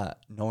in that,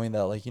 knowing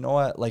that, like, you know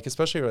what, like,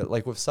 especially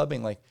like with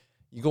subbing, like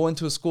you go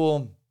into a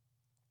school.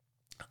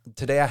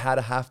 Today I had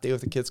a half day with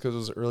the kids because it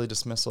was early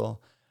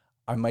dismissal.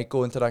 I might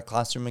go into that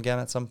classroom again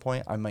at some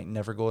point. I might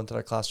never go into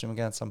that classroom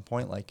again at some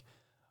point. Like,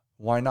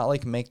 why not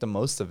like make the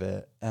most of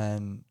it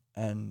and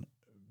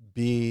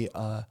be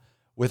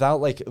without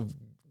like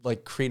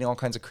creating all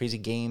kinds of crazy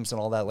games and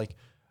all that. Like,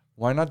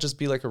 why not just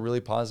be like a really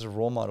positive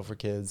role model for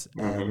kids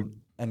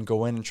and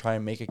go in and try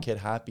and make a kid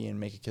happy and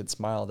make a kid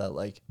smile, that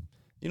like,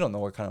 you don't know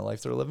what kind of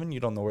life they're living. You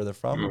don't know where they're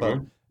from, but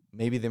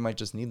maybe they might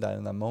just need that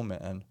in that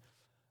moment. And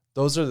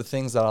those are the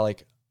things that I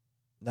like,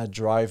 that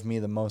drive me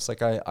the most.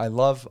 Like I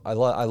love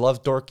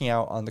dorking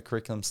out on the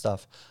curriculum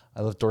stuff.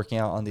 I love dorking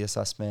out on the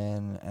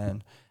assessment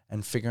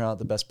and figuring out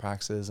the best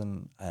practices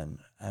and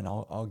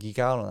I'll geek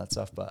out on that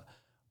stuff. But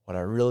what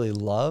I really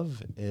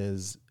love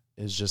is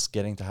just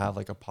getting to have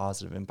like a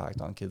positive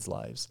impact on kids'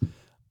 lives.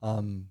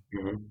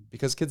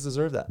 Because kids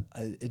deserve that.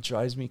 It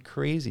drives me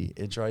crazy.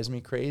 It drives me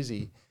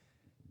crazy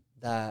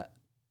that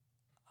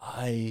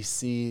I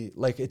see,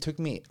 like, it took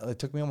me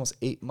almost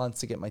 8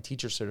 months to get my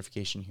teacher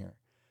certification here.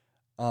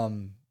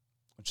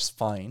 Which is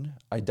fine.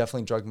 I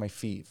definitely dragged my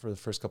feet for the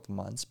first couple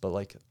months, but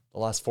like the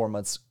last 4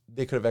 months,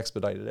 they could have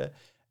expedited it.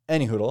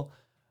 Any hoodle.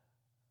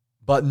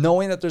 But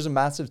knowing that there's a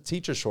massive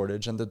teacher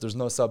shortage and that there's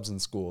no subs in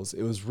schools,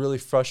 it was really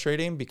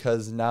frustrating,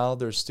 because now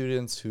there's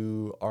students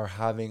who are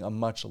having a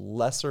much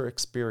lesser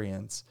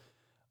experience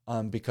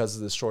because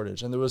of the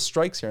shortage. And there was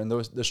strikes here, and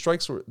the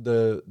strikes were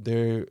the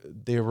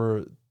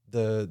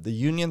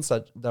unions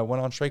that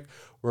went on strike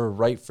were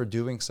right for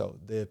doing so.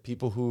 The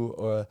people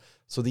who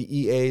so the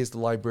EAs, the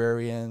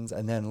librarians,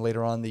 and then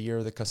later on in the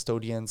year the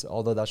custodians,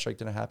 although that strike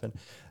didn't happen,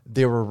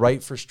 they were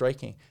right for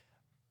striking.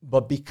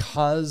 But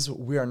because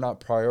we are not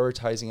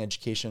prioritizing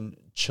education,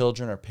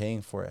 children are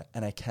paying for it.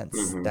 And I can't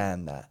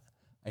stand that.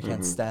 I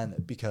can't stand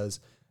it, because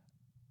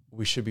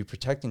we should be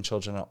protecting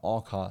children at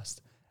all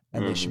costs.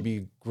 And they should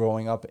be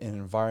growing up in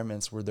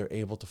environments where they're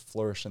able to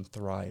flourish and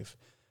thrive,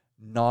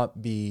 not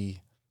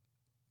be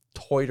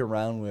toyed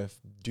around with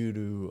due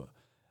to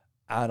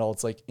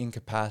adults' like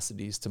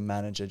incapacities to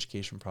manage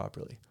education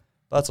properly.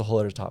 That's a whole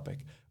other topic.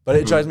 But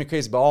it drives me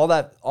crazy. But all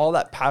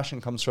that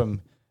passion comes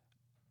from,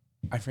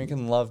 I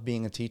freaking love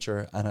being a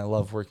teacher, and I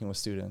love working with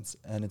students,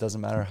 and it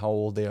doesn't matter how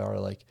old they are.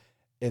 Like,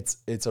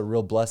 it's a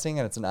real blessing,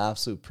 and it's an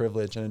absolute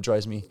privilege, and it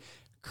drives me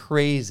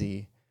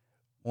crazy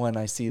when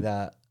I see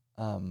that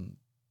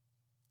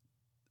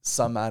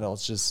some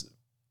adults just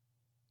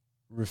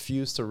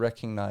refuse to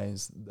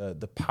recognize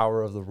the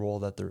power of the role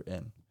that they're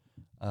in.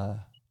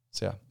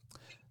 So yeah.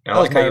 I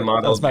like how you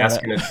modeled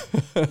asking it.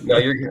 No,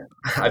 you're good.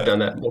 I've done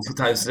that multiple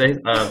times today.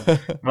 I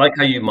like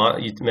how you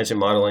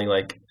mentioned modeling,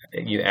 like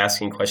you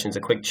asking questions,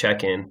 a quick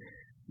check-in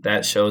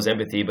that shows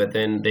empathy, but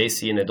then they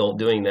see an adult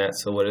doing that.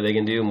 So what are they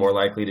going to do? More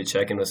likely to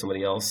check in with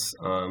somebody else.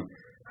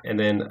 And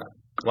then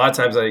a lot of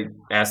times I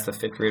ask the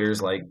fifth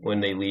graders, like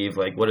when they leave,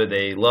 like, what do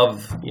they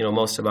love,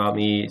 most about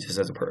me just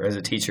as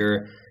a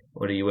teacher?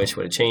 What do you wish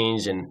would have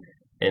changed?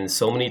 And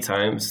so many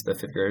times the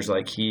fifth graders,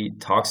 like, he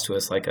talks to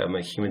us like I'm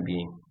a human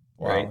being.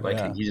 Wow, right? Like,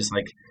 yeah. He just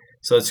like,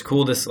 so it's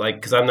cool to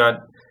like, cause I'm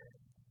not,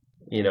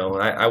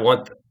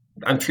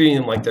 I'm treating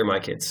them like they're my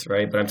kids.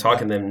 Right. But I'm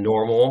talking to them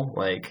normal,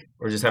 like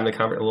we're just having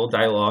a little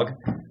dialogue,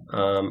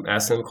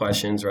 asking them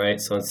questions. Right.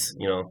 So it's,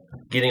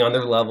 getting on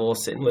their level,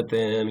 sitting with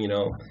them,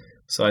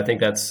 so I think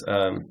that's,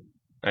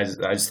 I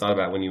just thought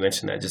about when you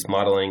mentioned that, just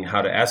modeling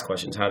how to ask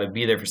questions, how to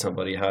be there for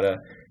somebody, how to,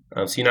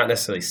 so you're not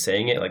necessarily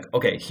saying it like,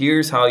 okay,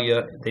 here's how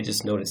they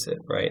just notice it.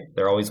 Right.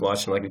 They're always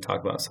watching, like we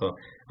talked about. So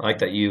I like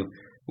that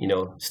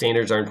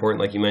standards are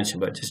important, like you mentioned,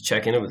 but just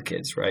check in with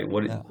kids, right?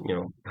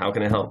 How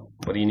can I help?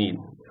 What do you need?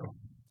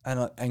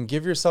 and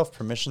give yourself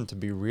permission to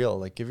be real.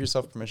 Like, give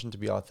yourself permission to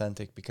be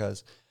authentic,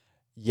 because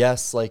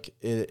yes, like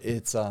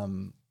it's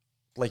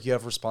like you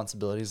have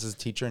responsibilities as a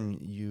teacher,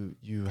 and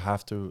you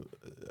have to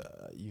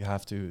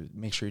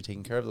make sure you're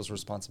taking care of those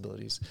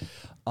responsibilities.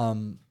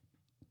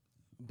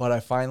 But I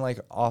find like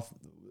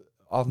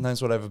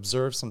oftentimes what I've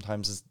observed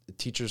sometimes is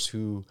teachers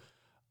who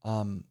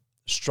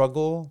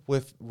struggle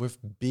with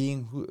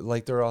being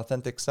like their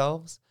authentic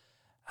selves,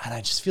 and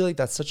I just feel like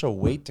that's such a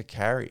weight to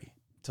carry,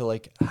 to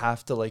like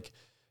have to like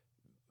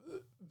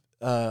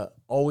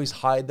always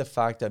hide the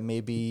fact that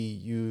maybe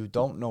you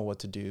don't know what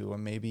to do,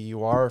 and maybe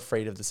you are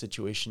afraid of the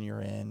situation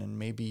you're in, and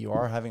maybe you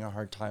are having a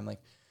hard time,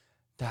 like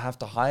to have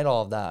to hide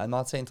all of that. I'm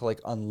not saying to like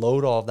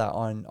unload all of that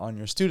on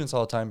your students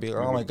all the time, be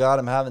like, oh my God,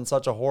 I'm having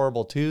such a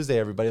horrible Tuesday,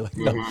 everybody. Like,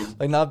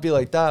 like not be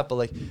like that, but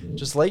like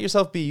just let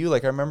yourself be you.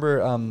 Like I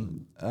remember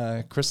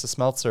Krista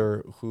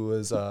Smeltzer, who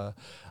was a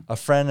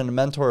friend and a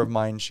mentor of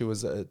mine. She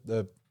was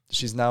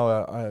she's now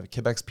a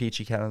Quebec's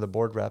PhD Canada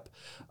board rep.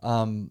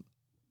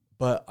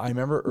 But I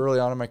remember early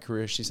on in my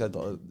career, she said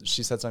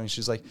something.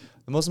 She's like,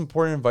 the most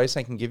important advice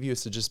I can give you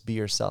is to just be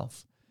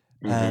yourself.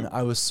 And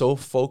I was so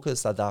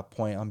focused at that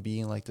point on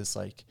being like this,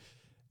 like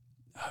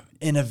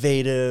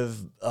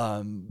innovative,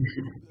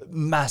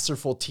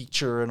 masterful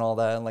teacher and all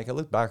that. And like, I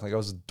look back, like I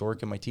was a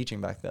dork in my teaching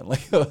back then.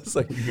 Like I was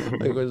like,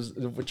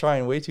 we're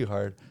trying way too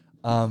hard.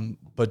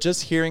 But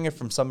just hearing it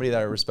from somebody that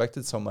I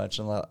respected so much,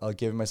 and I'll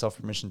give myself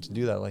permission to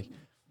do that. Like,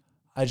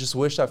 I just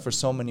wish that for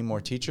so many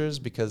more teachers,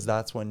 because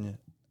that's when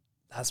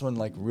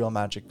like real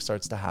magic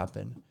starts to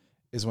happen,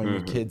 is when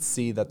your kids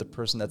see that the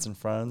person that's in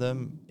front of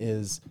them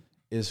is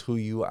who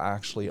you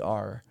actually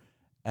are,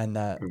 and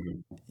that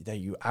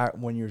you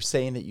when you're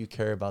saying that you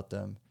care about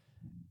them,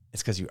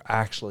 it's because you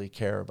actually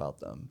care about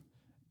them,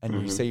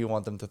 and you say you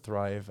want them to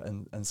thrive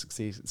and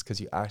succeed, it's because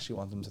you actually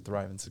want them to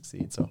thrive and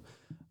succeed. So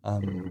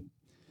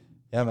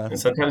yeah, man. And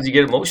sometimes you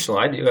get emotional.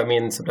 I do. I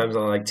mean, sometimes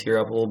I'll like tear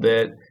up a little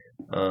bit.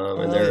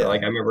 And they're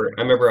like, I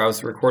remember I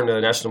was recording a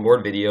national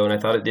board video, and I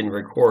thought it didn't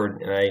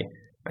record, and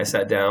I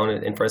sat down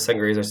in front of second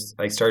graders.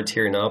 I started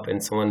tearing up,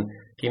 and someone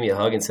gave me a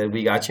hug and said,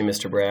 "We got you,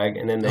 Mr. Bragg."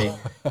 And then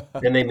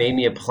they made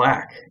me a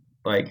plaque.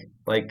 Like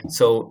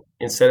so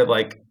instead of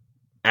like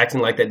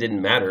acting like that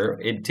didn't matter,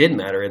 it did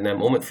matter in that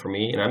moment for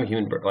me. And I'm a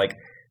human. Like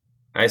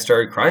I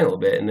started crying a little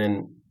bit,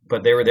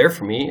 but they were there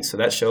for me. So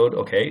that showed,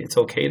 okay, it's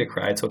okay to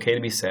cry. It's okay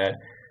to be sad.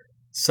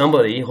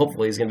 Somebody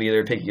hopefully is going to be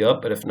there to pick you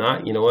up. But if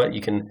not, you know what? You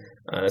can.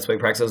 That's why you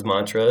practice those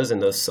mantras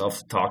and those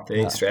self-talk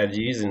things,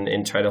 strategies,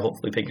 and try to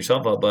hopefully pick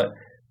yourself up. But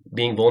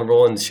being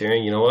vulnerable and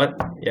sharing, you know what?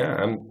 Yeah,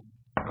 I'm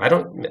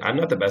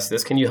not the best at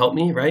this. Can you help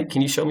me? Right?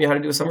 Can you show me how to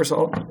do a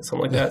somersault?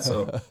 Something like that.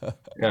 So,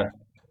 yeah.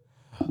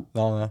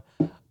 No,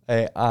 man.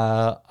 Hey,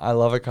 I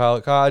love it,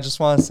 Kyle. Kyle, I just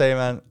want to say,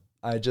 man,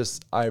 I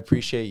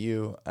appreciate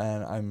you,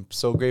 and I'm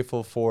so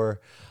grateful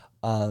for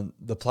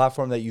the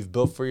platform that you've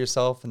built for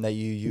yourself and that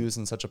you use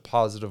in such a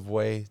positive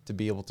way to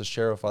be able to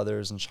share with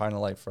others and shine a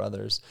light for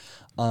others.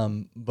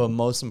 But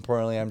most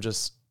importantly, I'm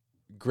just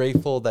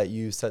grateful that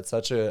you set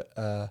such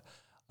an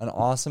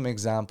awesome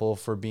example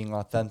for being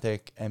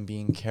authentic and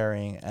being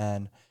caring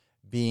and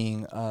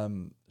being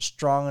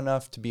strong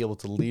enough to be able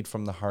to lead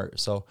from the heart.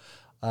 So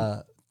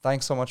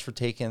thanks so much for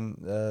taking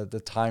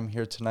the time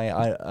here tonight.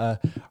 I'm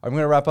going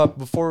to wrap up.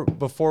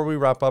 Before we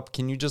wrap up,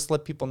 can you just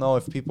let people know,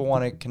 if people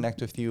want to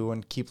connect with you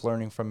and keep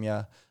learning from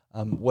you,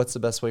 what's the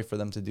best way for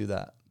them to do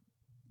that?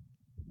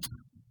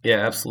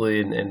 Yeah,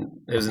 absolutely.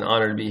 And it was an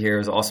honor to be here. It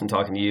was awesome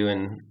talking to you,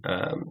 and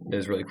it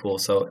was really cool.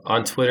 So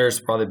on Twitter is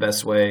probably the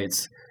best way.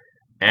 It's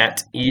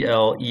at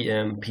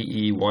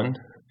ELEMPE1,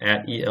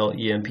 at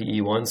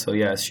ELEMPE1. So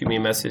yeah, shoot me a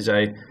message.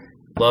 I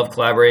love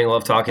collaborating,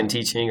 love talking,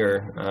 teaching,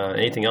 or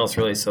anything else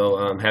really. So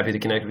I'm happy to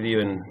connect with you,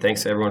 and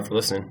thanks to everyone for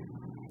listening.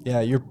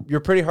 Yeah, you're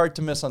pretty hard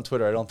to miss on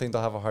Twitter. I don't think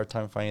they'll have a hard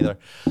time finding you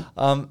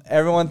there.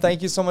 Everyone,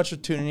 thank you so much for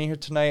tuning in here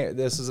tonight.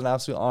 This is an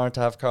absolute honor to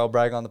have Kyle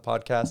Bragg on the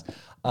podcast.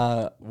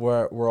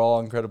 We're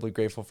all incredibly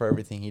grateful for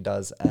everything he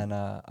does, and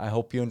I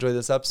hope you enjoy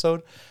this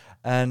episode.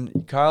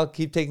 And Kyle,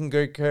 keep taking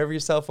good care of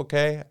yourself,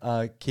 okay?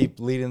 Keep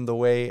leading the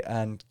way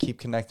and keep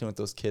connecting with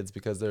those kids,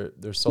 because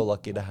they're so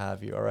lucky to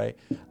have you, all right?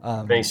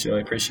 Thanks, Joe. I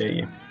appreciate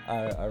you.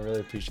 I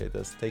really appreciate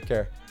this. Take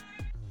care.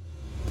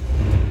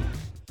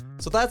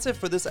 So that's it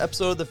for this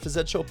episode of the Phys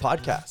Ed Show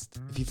podcast.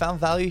 If you found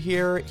value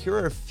here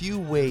are a few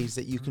ways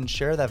that you can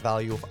share that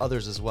value with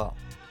others as well.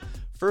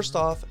 First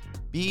off,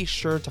 be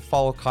sure to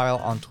follow Kyle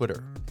on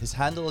Twitter. His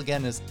handle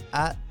again is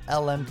at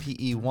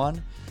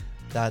LMPE1.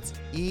 That's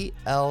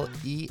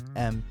ELEMPE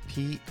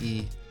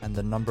and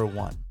the number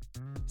 1.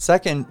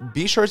 Second,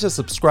 be sure to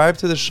subscribe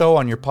to the show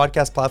on your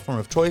podcast platform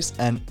of choice,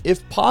 and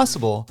if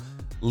possible,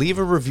 leave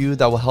a review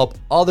that will help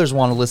others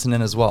want to listen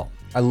in as well.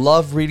 I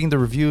love reading the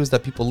reviews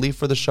that people leave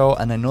for the show,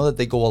 and I know that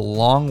they go a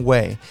long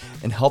way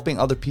in helping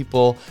other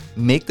people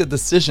make the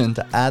decision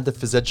to add the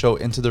Phys Ed Show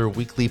into their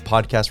weekly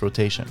podcast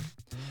rotation.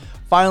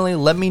 Finally,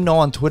 let me know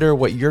on Twitter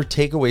what your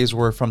takeaways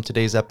were from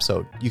today's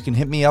episode. You can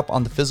hit me up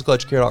on the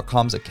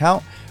physicaleducator.com's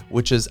account,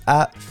 which is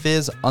at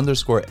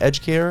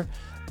phys_educator.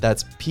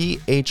 That's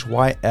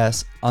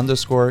PHYS_EDUCATOR.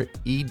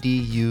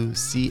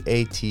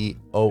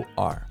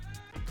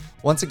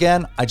 Once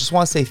again, I just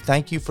want to say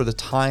thank you for the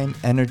time,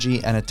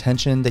 energy, and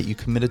attention that you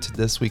committed to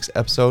this week's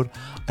episode.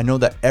 I know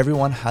that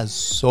everyone has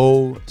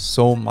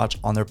so much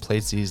on their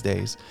plates these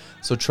days.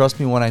 So trust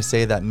me when I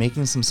say that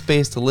making some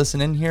space to listen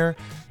in here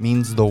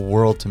means the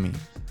world to me.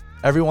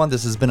 Everyone,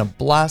 this has been a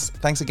blast.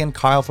 Thanks again,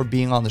 Kyle, for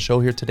being on the show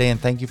here today. And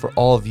thank you for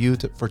all of you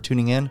for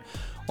tuning in.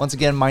 Once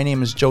again, my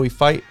name is Joey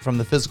Fight from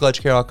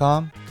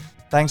thephysicaleducator.com.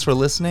 Thanks for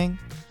listening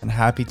and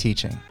happy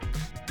teaching.